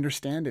 I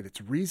understand it.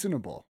 It's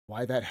reasonable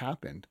why that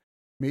happened.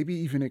 Maybe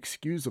even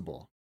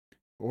excusable.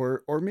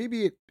 Or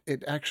maybe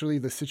it actually,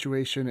 the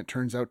situation, it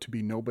turns out to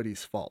be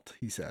nobody's fault,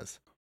 he says.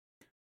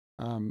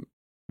 Um,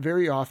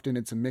 Very often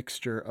it's a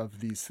mixture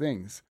of these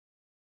things.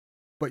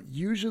 But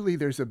usually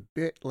there's a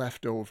bit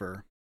left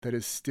over that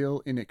is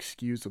still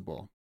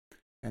inexcusable.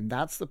 And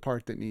that's the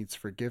part that needs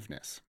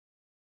forgiveness.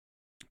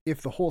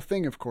 If the whole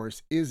thing, of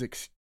course, is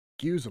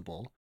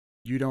excusable,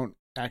 you don't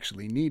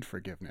actually need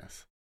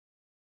forgiveness.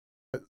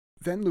 But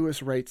then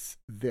Lewis writes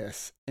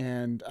this,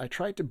 and I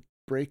tried to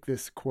break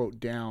this quote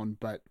down,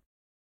 but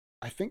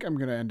I think I'm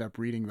going to end up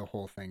reading the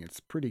whole thing. It's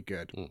pretty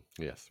good.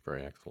 Yes,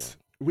 very excellent.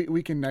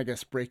 We can, I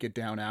guess, break it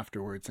down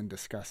afterwards and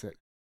discuss it.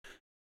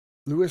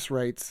 Lewis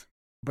writes,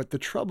 but the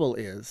trouble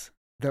is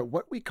that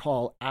what we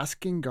call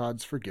asking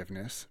God's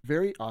forgiveness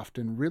very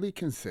often really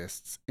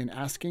consists in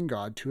asking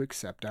God to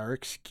accept our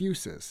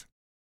excuses.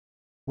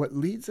 What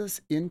leads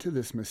us into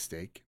this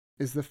mistake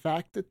is the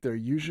fact that there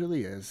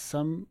usually is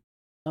some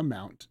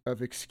amount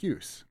of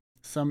excuse,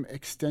 some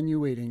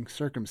extenuating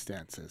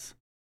circumstances.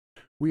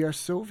 We are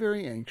so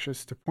very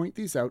anxious to point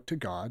these out to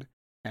God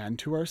and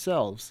to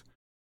ourselves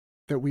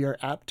that we are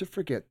apt to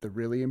forget the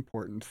really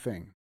important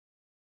thing.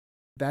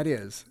 That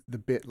is, the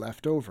bit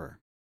left over,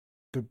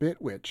 the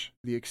bit which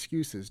the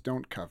excuses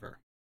don't cover,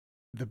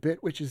 the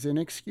bit which is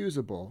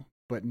inexcusable,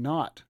 but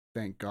not,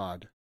 thank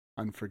God,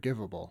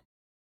 unforgivable.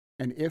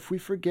 And if we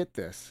forget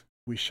this,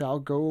 we shall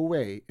go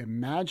away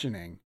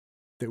imagining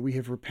that we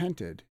have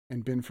repented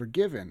and been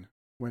forgiven,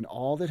 when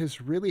all that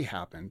has really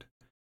happened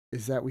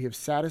is that we have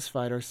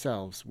satisfied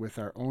ourselves with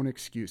our own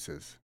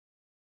excuses.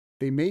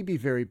 They may be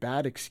very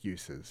bad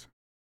excuses.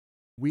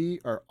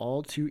 We are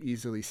all too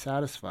easily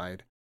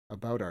satisfied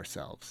about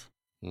ourselves.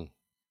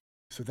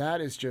 So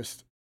that is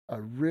just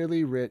a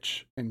really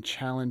rich and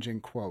challenging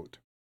quote.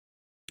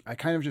 I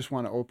kind of just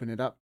want to open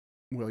it up,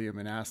 William,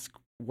 and ask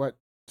what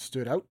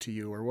stood out to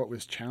you or what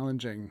was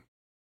challenging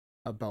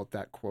about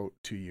that quote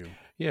to you.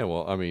 Yeah,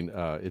 well, I mean,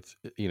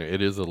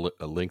 it is a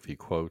lengthy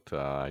quote.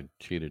 I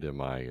cheated in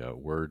my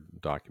Word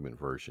document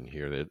version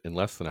here. That in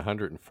less than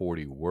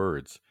 140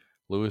 words,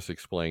 Lewis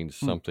explains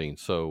something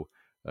so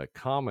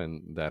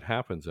common that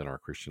happens in our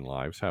Christian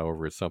lives.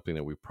 However, it's something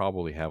that we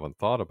probably haven't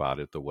thought about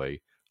it the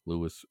way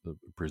Lewis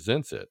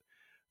presents it.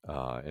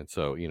 And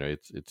so,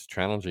 it's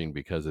challenging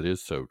because it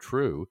is so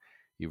true,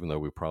 even though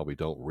we probably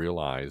don't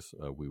realize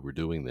we were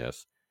doing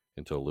this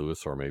until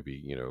Lewis, or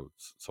maybe,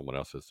 someone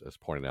else has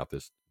pointed out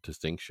this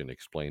distinction,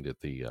 explained it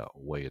the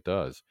way it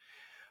does.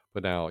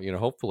 But now,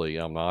 hopefully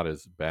I'm not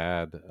as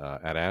bad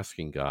at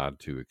asking God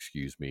to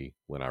excuse me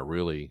when I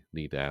really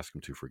need to ask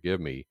him to forgive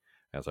me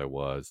as I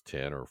was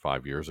 10 or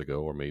 5 years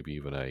ago, or maybe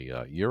even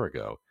a year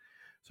ago.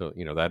 So,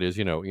 that is,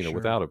 Sure.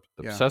 without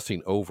Yeah.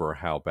 obsessing over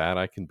how bad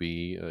I can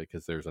be,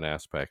 because there's an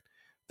aspect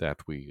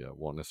that we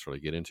won't necessarily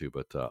get into,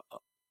 but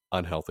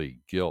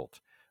unhealthy guilt,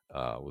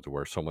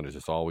 where someone is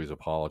just always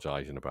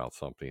apologizing about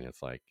something.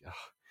 It's like, ugh,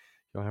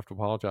 you don't have to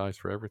apologize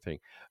for everything.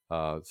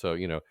 So,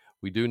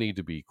 we do need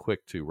to be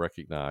quick to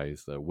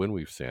recognize when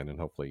we've sinned, and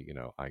hopefully,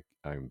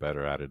 I'm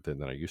better at it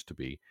than I used to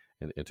be,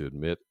 and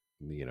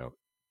you know,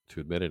 to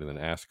admit it and then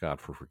ask God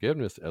for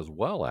forgiveness, as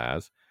well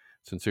as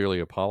sincerely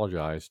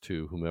apologize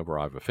to whomever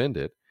I've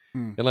offended,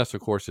 Mm, unless,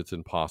 of course, it's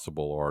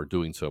impossible or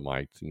doing so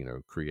might,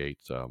 create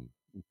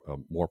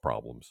more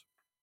problems.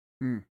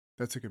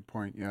 that's a good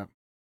point. Yeah.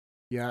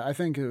 Yeah, I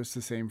think it was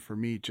the same for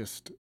me.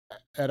 Just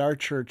at our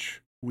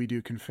church, we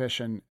do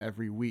confession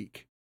every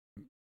week,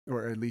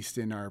 or at least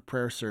in our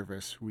prayer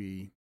service,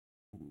 we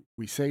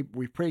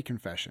pray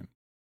confession,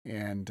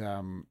 and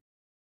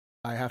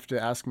I have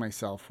to ask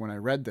myself when I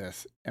read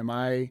this, am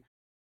I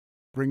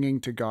bringing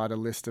to God a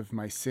list of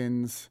my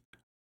sins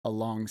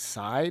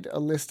alongside a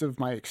list of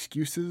my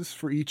excuses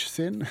for each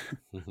sin?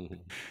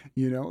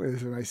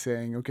 Is I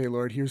saying, okay,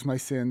 Lord, here's my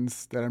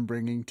sins that I'm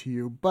bringing to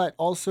you, but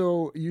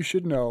also you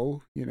should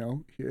know,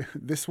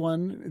 this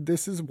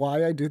is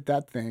why I did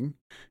that thing,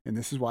 and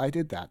this is why I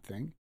did that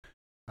thing.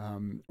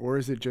 Or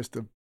is it just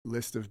a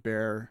list of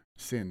bare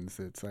sins?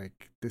 It's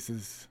like, this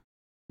is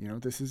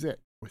it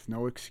with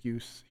no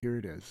excuse. Here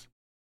it is.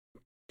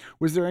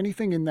 Was there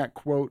anything in that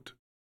quote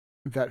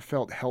that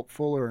felt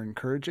helpful or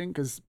encouraging?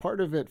 Because part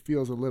of it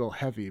feels a little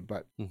heavy,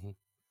 but Mhm.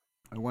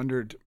 I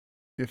wondered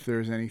if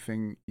there's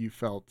anything you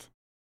felt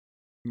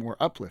more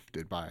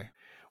uplifted by.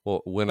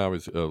 Well, when I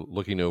was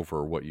looking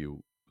over what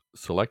you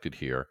selected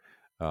here,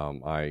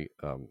 I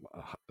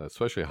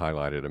especially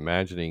highlighted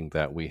imagining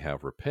that we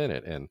have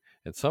repented, and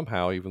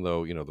somehow, even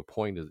though the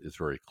point is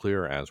very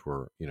clear as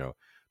we're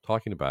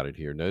talking about it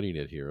here, noting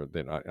it here,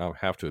 then I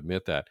have to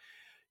admit that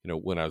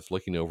when I was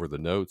looking over the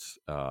notes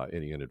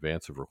in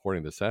advance of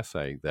recording this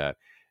essay, that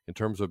in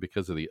terms of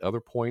because of the other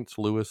points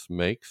Lewis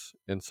makes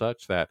and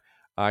such, that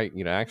I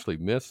actually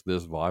missed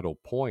this vital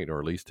point, or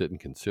at least didn't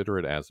consider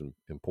it as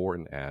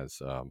important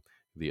as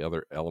the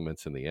other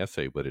elements in the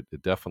essay, but it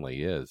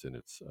definitely is, and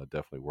it's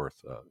definitely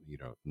worth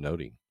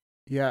noting.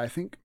 Yeah, I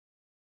think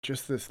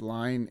just this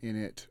line in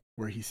it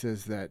where he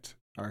says that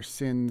our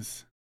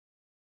sins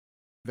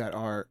that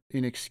are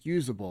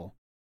inexcusable,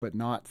 but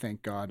not,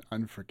 thank God,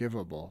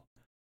 unforgivable,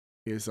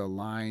 is a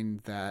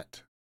line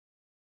that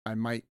I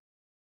might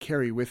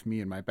carry with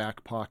me in my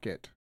back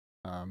pocket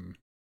um,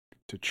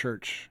 to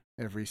church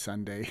every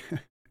Sunday,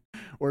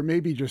 or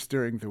maybe just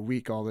during the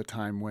week all the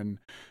time when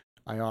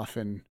I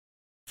often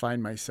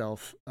find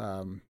myself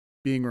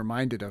being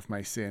reminded of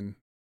my sin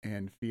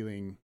and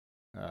feeling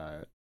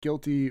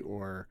guilty,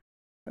 or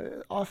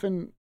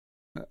often,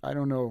 I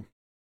don't know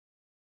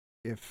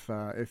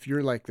if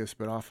you're like this,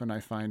 but often I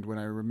find when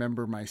I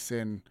remember my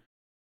sin,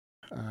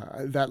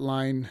 that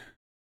line,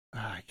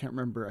 I can't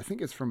remember. I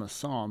think it's from a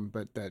psalm,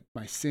 but that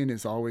my sin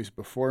is always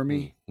before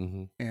me,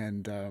 Mm-hmm.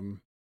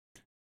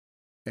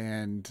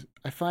 and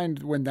I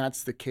find when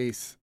that's the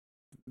case,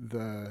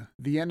 the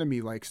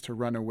enemy likes to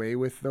run away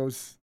with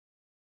those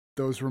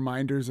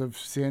reminders of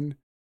sin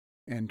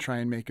and try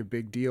and make a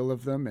big deal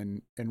of them,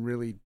 and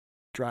really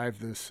drive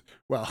this,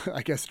 well,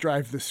 I guess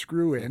drive the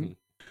screw in.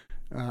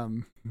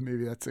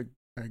 Maybe that's a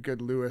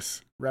good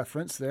Lewis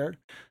reference there.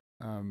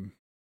 Um,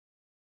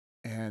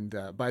 and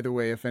by the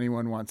way, if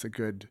anyone wants a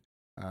good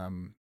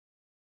um,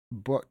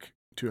 book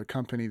to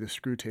accompany the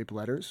screw tape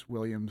letters,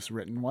 William's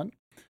written one.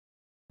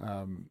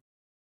 Um,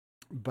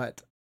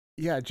 but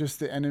yeah, just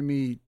the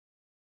enemy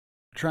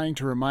trying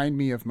to remind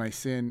me of my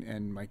sin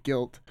and my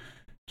guilt.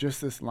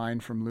 Just this line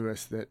from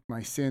Lewis that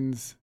my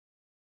sins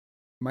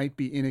might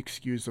be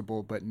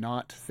inexcusable, but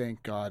not,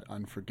 thank God,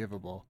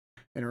 unforgivable.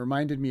 And it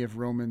reminded me of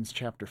Romans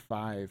chapter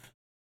 5,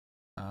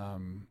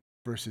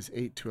 verses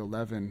 8 to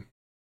 11.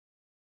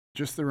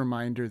 Just the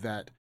reminder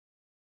that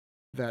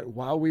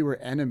while we were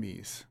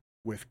enemies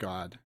with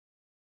God,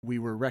 we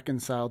were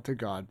reconciled to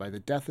God by the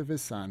death of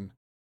his Son,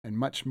 and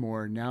much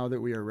more, now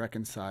that we are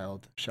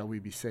reconciled, shall we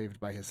be saved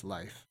by his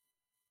life.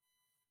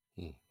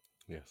 Mm.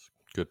 Yes,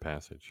 good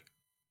passage.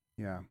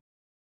 Yeah.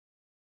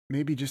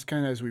 Maybe just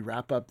kind of as we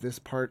wrap up this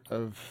part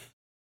of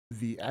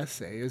the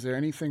essay, is there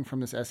anything from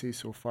this essay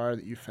so far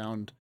that you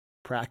found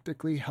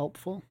practically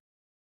helpful?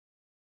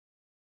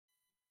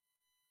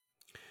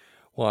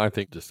 Well, I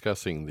think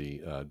discussing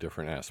the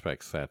different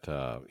aspects that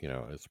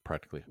is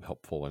practically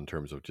helpful in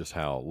terms of just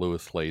how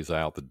Lewis lays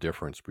out the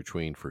difference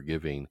between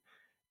forgiving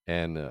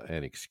and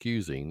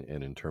excusing,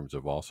 and in terms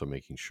of also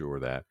making sure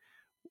that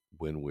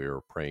when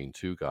we're praying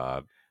to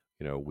God,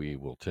 we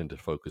will tend to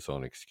focus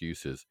on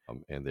excuses,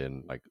 and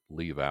then like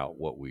leave out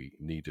what we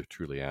need to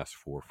truly ask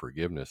for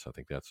forgiveness. I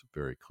think that's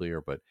very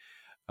clear. But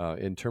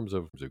in terms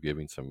of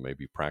giving some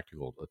maybe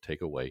practical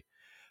takeaway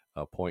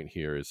point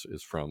here is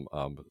from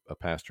a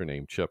pastor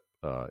named Chip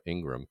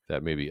Ingram,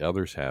 that maybe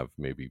others have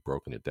maybe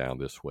broken it down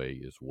this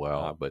way as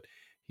well. But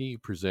he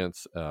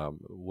presents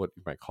what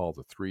you might call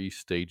the three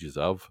stages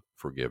of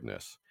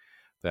forgiveness.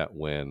 That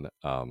when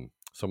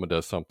someone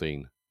does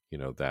something,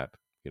 that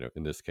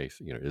in this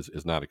case,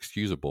 is not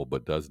excusable,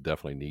 but does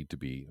definitely need to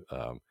be,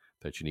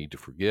 that you need to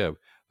forgive.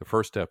 The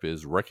first step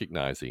is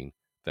recognizing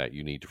that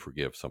you need to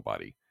forgive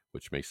somebody,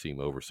 which may seem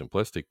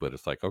oversimplistic, but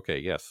it's like, okay,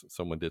 yes,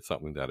 someone did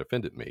something that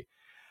offended me.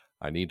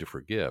 I need to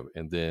forgive.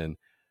 And then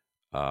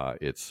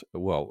let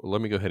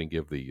me go ahead and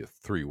give the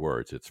three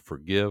words. It's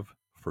forgive,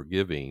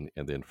 forgiving,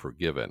 and then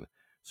forgiven.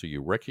 So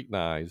you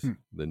recognize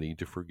the need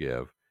to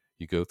forgive.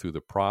 You go through the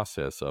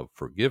process of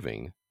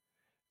forgiving,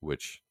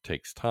 which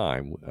takes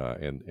time,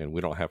 and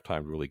we don't have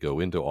time to really go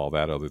into all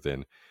that, other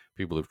than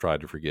people who've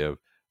tried to forgive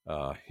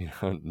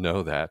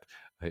know that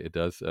it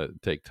does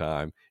take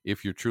time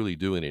if you're truly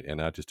doing it and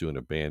not just doing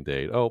a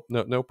Band-Aid. Oh,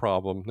 no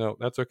problem, no,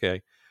 that's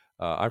okay,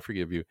 I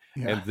forgive you.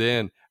 Yeah. And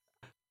then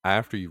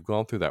after you've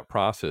gone through that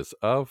process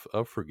of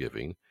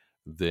forgiving,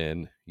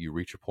 then you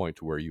reach a point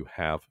to where you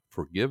have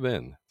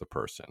forgiven the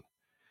person.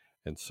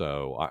 And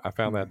so I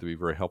found that to be a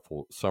very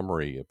helpful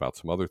summary about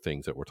some other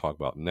things that we'll talk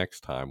about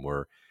next time,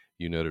 where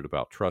you noted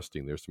about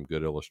trusting. There's some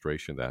good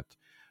illustration that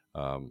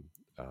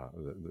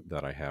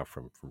that I have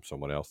from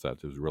someone else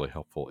that is really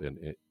helpful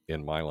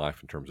in my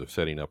life in terms of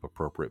setting up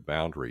appropriate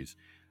boundaries,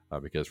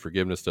 because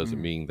forgiveness doesn't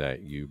mean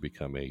that you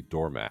become a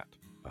doormat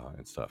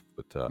and stuff.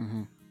 But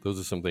those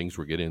are some things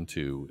we'll get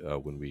into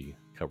when we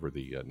cover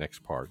the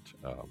next part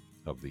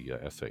of the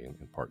essay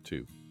in part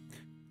 2.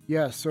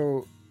 Yeah,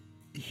 so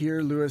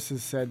here Lewis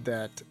has said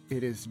that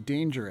it is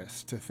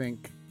dangerous to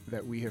think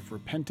that we have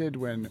repented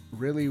when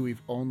really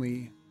we've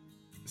only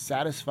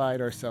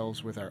satisfied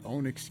ourselves with our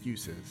own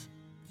excuses.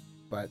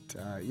 But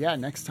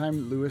next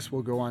time Lewis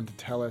will go on to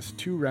tell us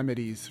 2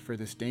 remedies for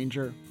this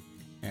danger,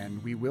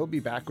 and we will be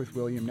back with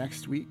William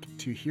next week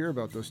to hear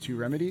about those 2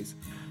 remedies.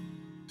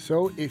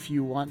 So if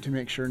you want to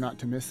make sure not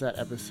to miss that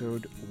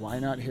episode, why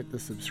not hit the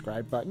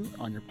subscribe button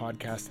on your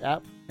podcast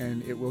app,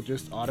 and it will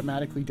just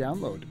automatically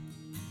download.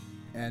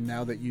 And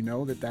now that you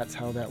know that that's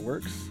how that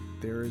works,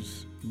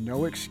 there's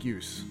no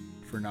excuse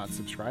for not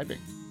subscribing.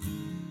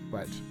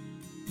 But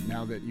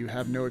now that you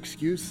have no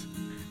excuse,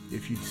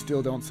 if you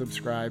still don't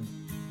subscribe,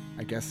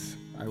 I guess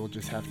I will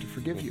just have to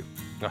forgive you.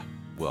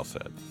 Well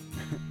said.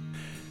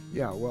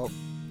 Yeah, well,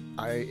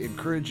 I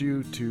encourage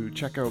you to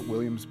check out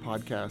William's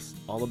podcast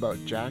all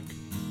about Jack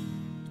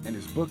and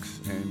his books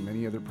and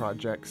many other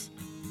projects,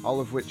 all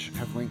of which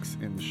have links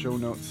in the show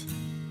notes.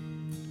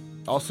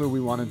 Also, we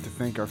wanted to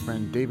thank our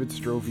friend David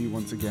Strovey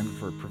once again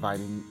for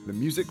providing the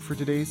music for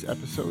today's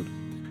episode.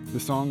 The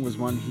song was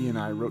one he and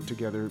I wrote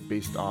together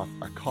based off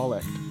a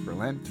collect for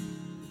Lent.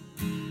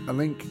 A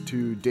link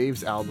to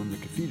Dave's album, The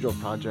Cathedral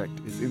Project,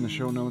 is in the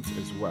show notes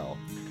as well.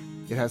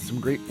 It has some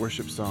great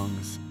worship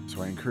songs,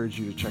 so I encourage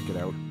you to check it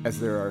out, as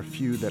there are a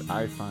few that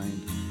I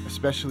find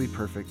especially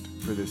perfect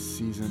for this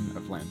season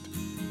of Lent.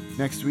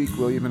 Next week,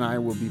 William and I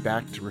will be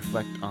back to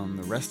reflect on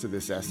the rest of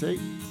this essay,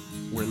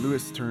 where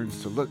Lewis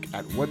turns to look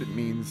at what it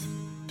means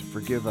to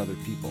forgive other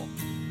people.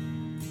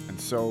 And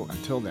so,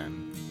 until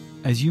then.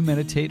 As you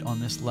meditate on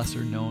this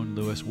lesser-known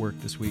Lewis work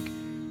this week,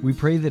 we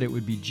pray that it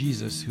would be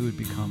Jesus who would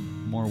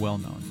become more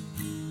well-known.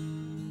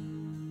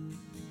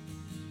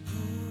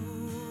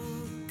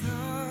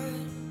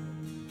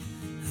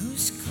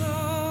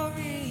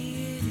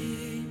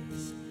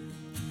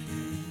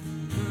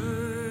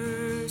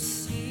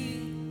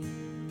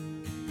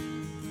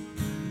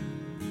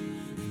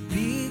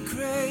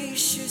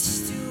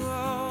 Gracious to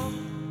all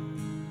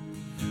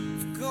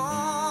who've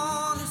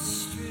gone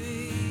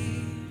astray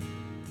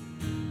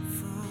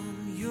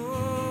from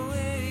your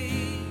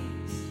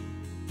ways.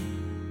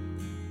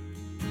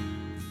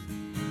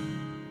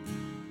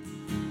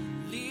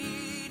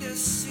 Lead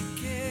us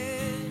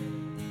again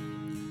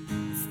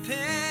with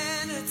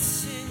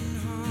penitent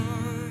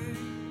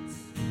hearts.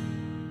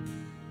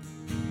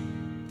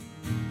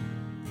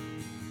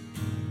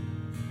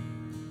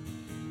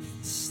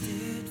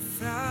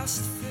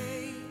 Steadfast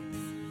faith,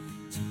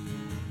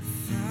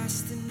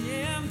 fast and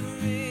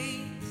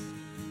embrace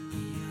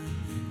the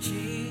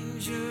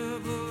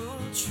unchangeable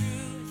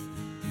truth,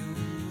 your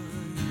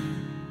word.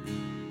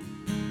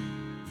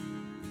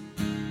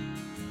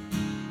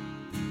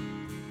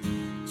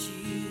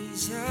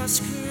 Jesus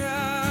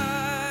Christ.